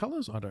Turtle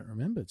colours? I don't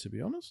remember, to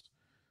be honest.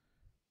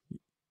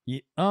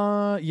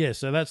 Yeah.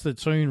 So that's the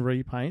Toon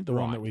repaint, the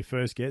one that we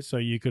first get. So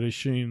you could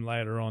assume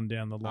later on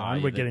down the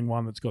line we're getting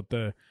one that's got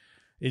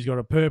he's got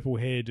a purple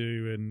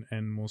hairdo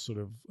and more sort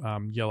of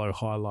yellow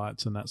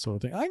highlights and that sort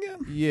of thing.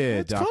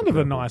 It's kind of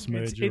a nice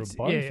merger of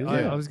both.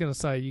 I was going to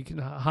say, you can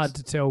hard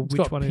to tell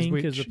which one is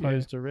which, as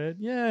opposed to red.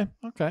 Yeah,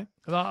 okay.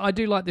 I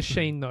do like the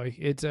sheen though.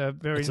 It's a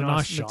very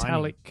nice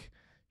metallic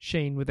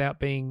sheen without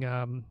being,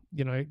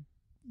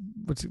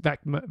 what's it,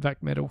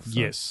 vac metal. So.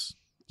 Yes.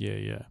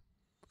 Yeah.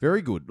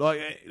 Very good.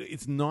 Like,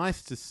 it's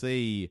nice to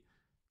see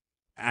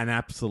an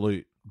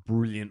absolute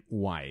brilliant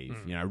wave.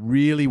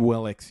 Really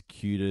well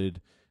executed.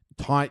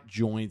 Tight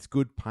joints,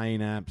 good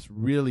paint apps,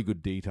 really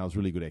good details,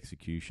 really good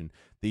execution.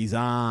 These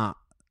are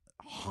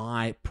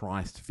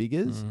high-priced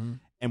figures,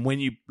 and when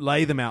you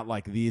lay them out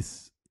like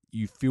this,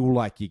 you feel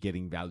like you're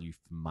getting value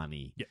for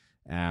money.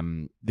 Yeah.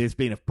 There's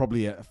been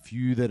probably a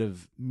few that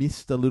have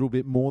missed a little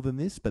bit more than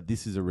this, but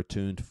this is a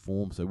return to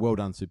form, so well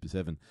done, Super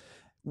 7.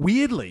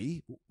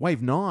 Weirdly,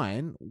 Wave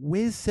 9,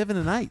 where's 7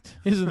 and 8?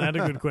 Isn't that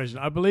a good question?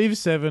 I believe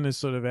 7 is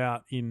sort of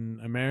out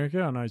in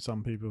America. I know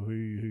some people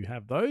who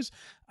have those.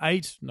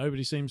 8,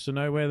 nobody seems to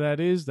know where that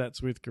is.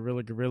 That's with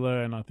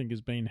Gorilla, and I think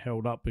has been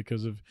held up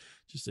because of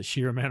just the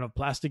sheer amount of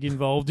plastic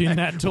involved in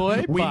that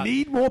toy. We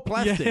need more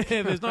plastic.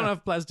 Yeah, there's not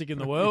enough plastic in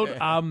the world.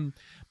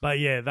 But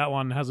yeah, that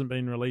one hasn't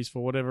been released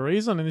for whatever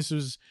reason. And this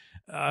was,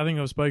 I think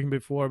I've spoken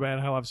before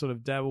about how I've sort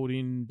of dabbled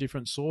in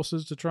different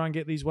sources to try and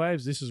get these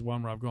waves. This is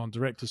one where I've gone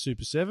direct to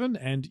Super 7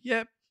 and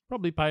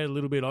probably paid a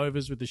little bit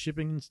overs with the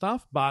shipping and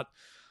stuff, but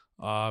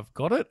I've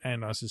got it.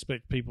 And I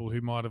suspect people who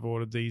might have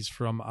ordered these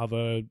from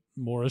other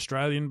more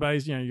Australian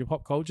based, your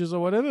pop cultures or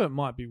whatever,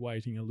 might be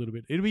waiting a little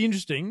bit. It'll be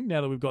interesting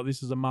now that we've got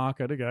this as a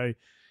marker to go,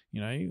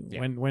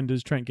 When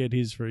does Trent get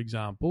his, for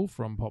example,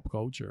 from pop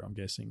culture? I'm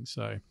guessing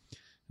so,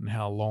 and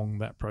how long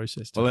that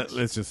process takes. Well,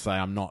 let's just say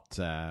I'm not.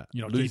 You're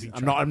not losing,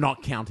 keeping I'm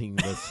not counting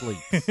the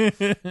sleeps.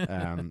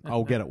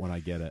 I'll get it when I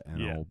get it,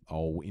 and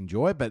I'll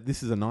enjoy it. But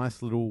this is a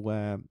nice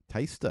little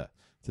taster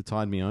to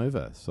tide me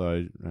over.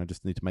 So I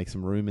just need to make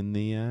some room in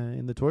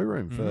the toy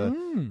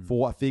room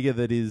for a figure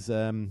that is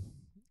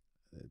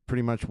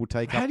pretty much will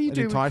take up an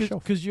entire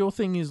shelf. Because your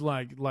thing is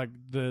like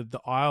the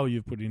aisle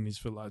you've put in is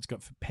for it's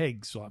got for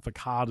pegs, like for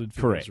carded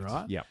figures,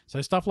 right? Yeah.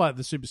 So stuff like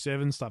the Super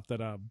 7 stuff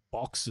that are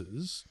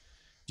boxes,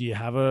 do you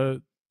have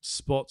a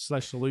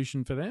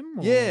spot/solution for them?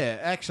 Or? Yeah,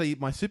 actually,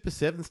 my Super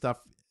 7 stuff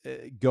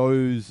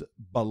goes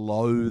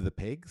below the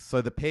pegs.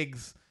 So the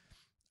pegs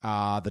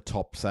are the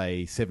top,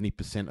 say,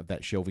 70% of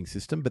that shelving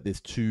system, but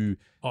there's two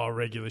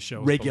regular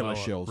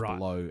shelves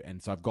below.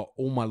 And so I've got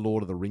all my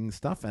Lord of the Rings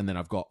stuff, and then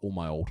I've got all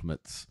my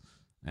Ultimates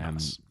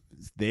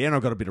there, and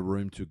I've got a bit of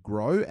room to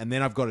grow. And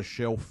then I've got a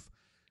shelf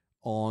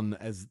on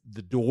as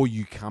the door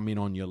you come in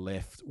on your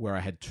left, where I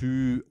had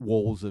 2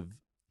 walls of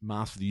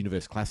Master of the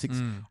Universe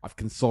classics. I've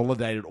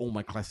consolidated all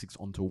my classics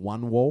onto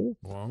one wall.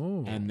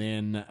 Whoa. And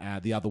then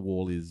the other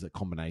wall is a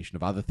combination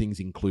of other things,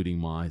 including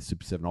my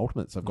Super 7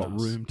 Ultimates. I've got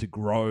room to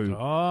grow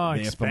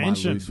there expansion. for my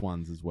loose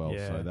ones as well.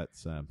 Yeah.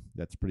 So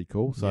that's pretty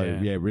cool. So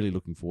really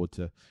looking forward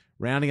to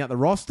rounding out the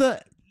roster.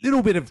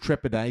 Little bit of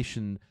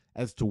trepidation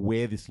as to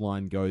where this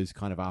line goes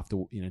kind of after,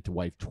 to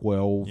wave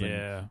 12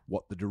 and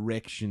what the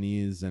direction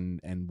is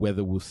and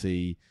whether we'll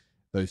see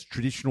those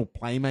traditional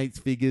Playmates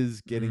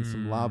figures getting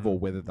some love, or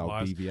whether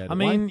they'll deviate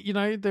away. I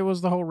mean, there was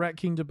the whole Rat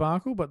King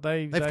debacle, but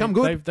they've come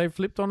good. They've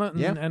flipped on it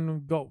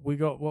and we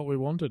got what we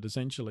wanted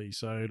essentially.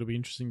 So it'll be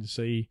interesting to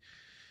see.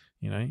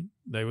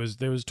 There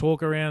was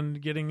talk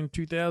around getting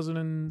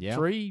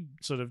 2003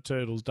 sort of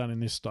turtles done in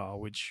this style,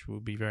 which will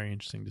be very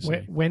interesting to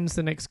see. When's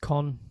the next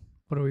con?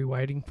 What are we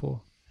waiting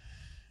for?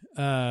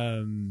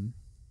 I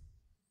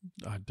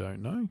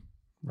don't know.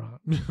 Right.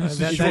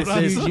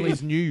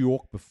 It's New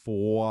York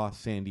before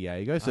San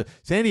Diego. So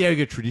San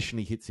Diego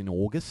traditionally hits in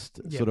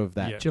August, sort of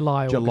that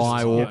July,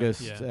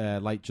 August,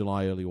 late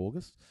July, early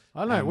August.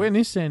 I don't know. When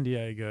is San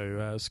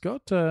Diego,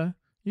 Scott?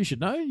 You should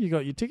know. You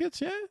got your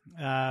tickets,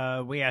 yeah?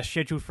 We are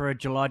scheduled for a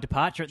July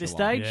departure at this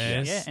stage.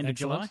 Yes. Yeah, end of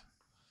July.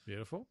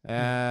 Beautiful.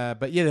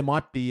 But there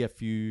might be a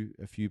few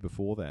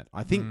before that.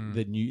 I think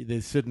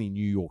there's certainly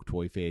New York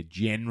Toy Fair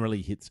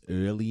generally hits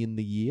early in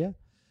the year.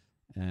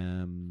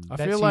 I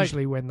feel like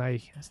usually when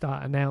they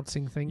start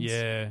announcing things.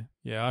 Yeah.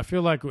 I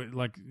feel like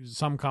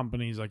some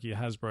companies, like your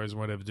Hasbro's and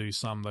whatever, do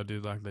some. They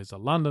do there's a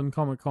London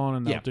Comic Con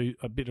and they'll do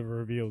a bit of a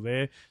reveal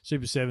there.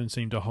 Super 7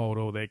 seem to hold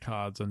all their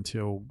cards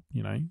until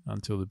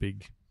the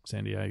big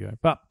San Diego.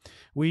 But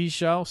we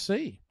shall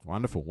see.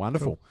 Wonderful.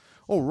 Cool.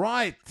 All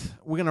right,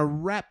 we're going to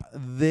wrap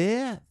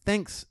there.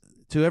 Thanks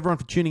to everyone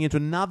for tuning into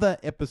another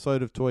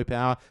episode of Toy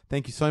Power.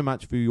 Thank you so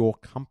much for your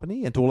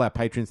company. And to all our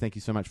patrons, thank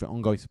you so much for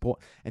ongoing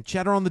support. And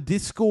chatter on the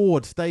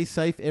Discord. Stay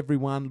safe,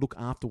 everyone. Look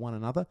after one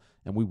another.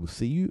 And we will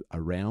see you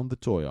around the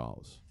toy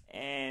aisles.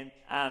 And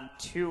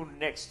until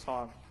next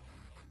time,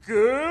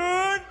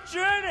 good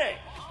journey!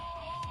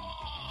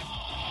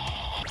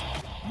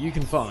 You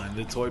can find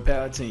the Toy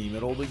Power team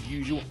at all the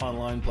usual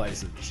online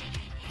places.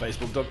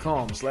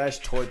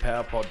 Facebook.com/Toy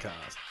Power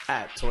Podcast,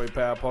 at Toy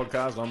Power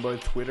Podcast on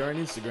both Twitter and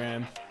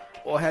Instagram,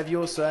 or have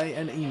your say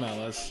and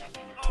email us,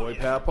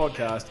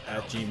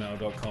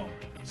 toypowerpodcast@gmail.com.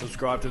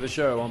 Subscribe to the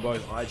show on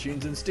both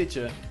iTunes and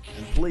Stitcher,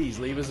 and please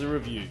leave us a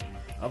review.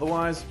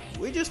 Otherwise,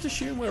 we just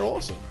assume we're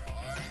awesome.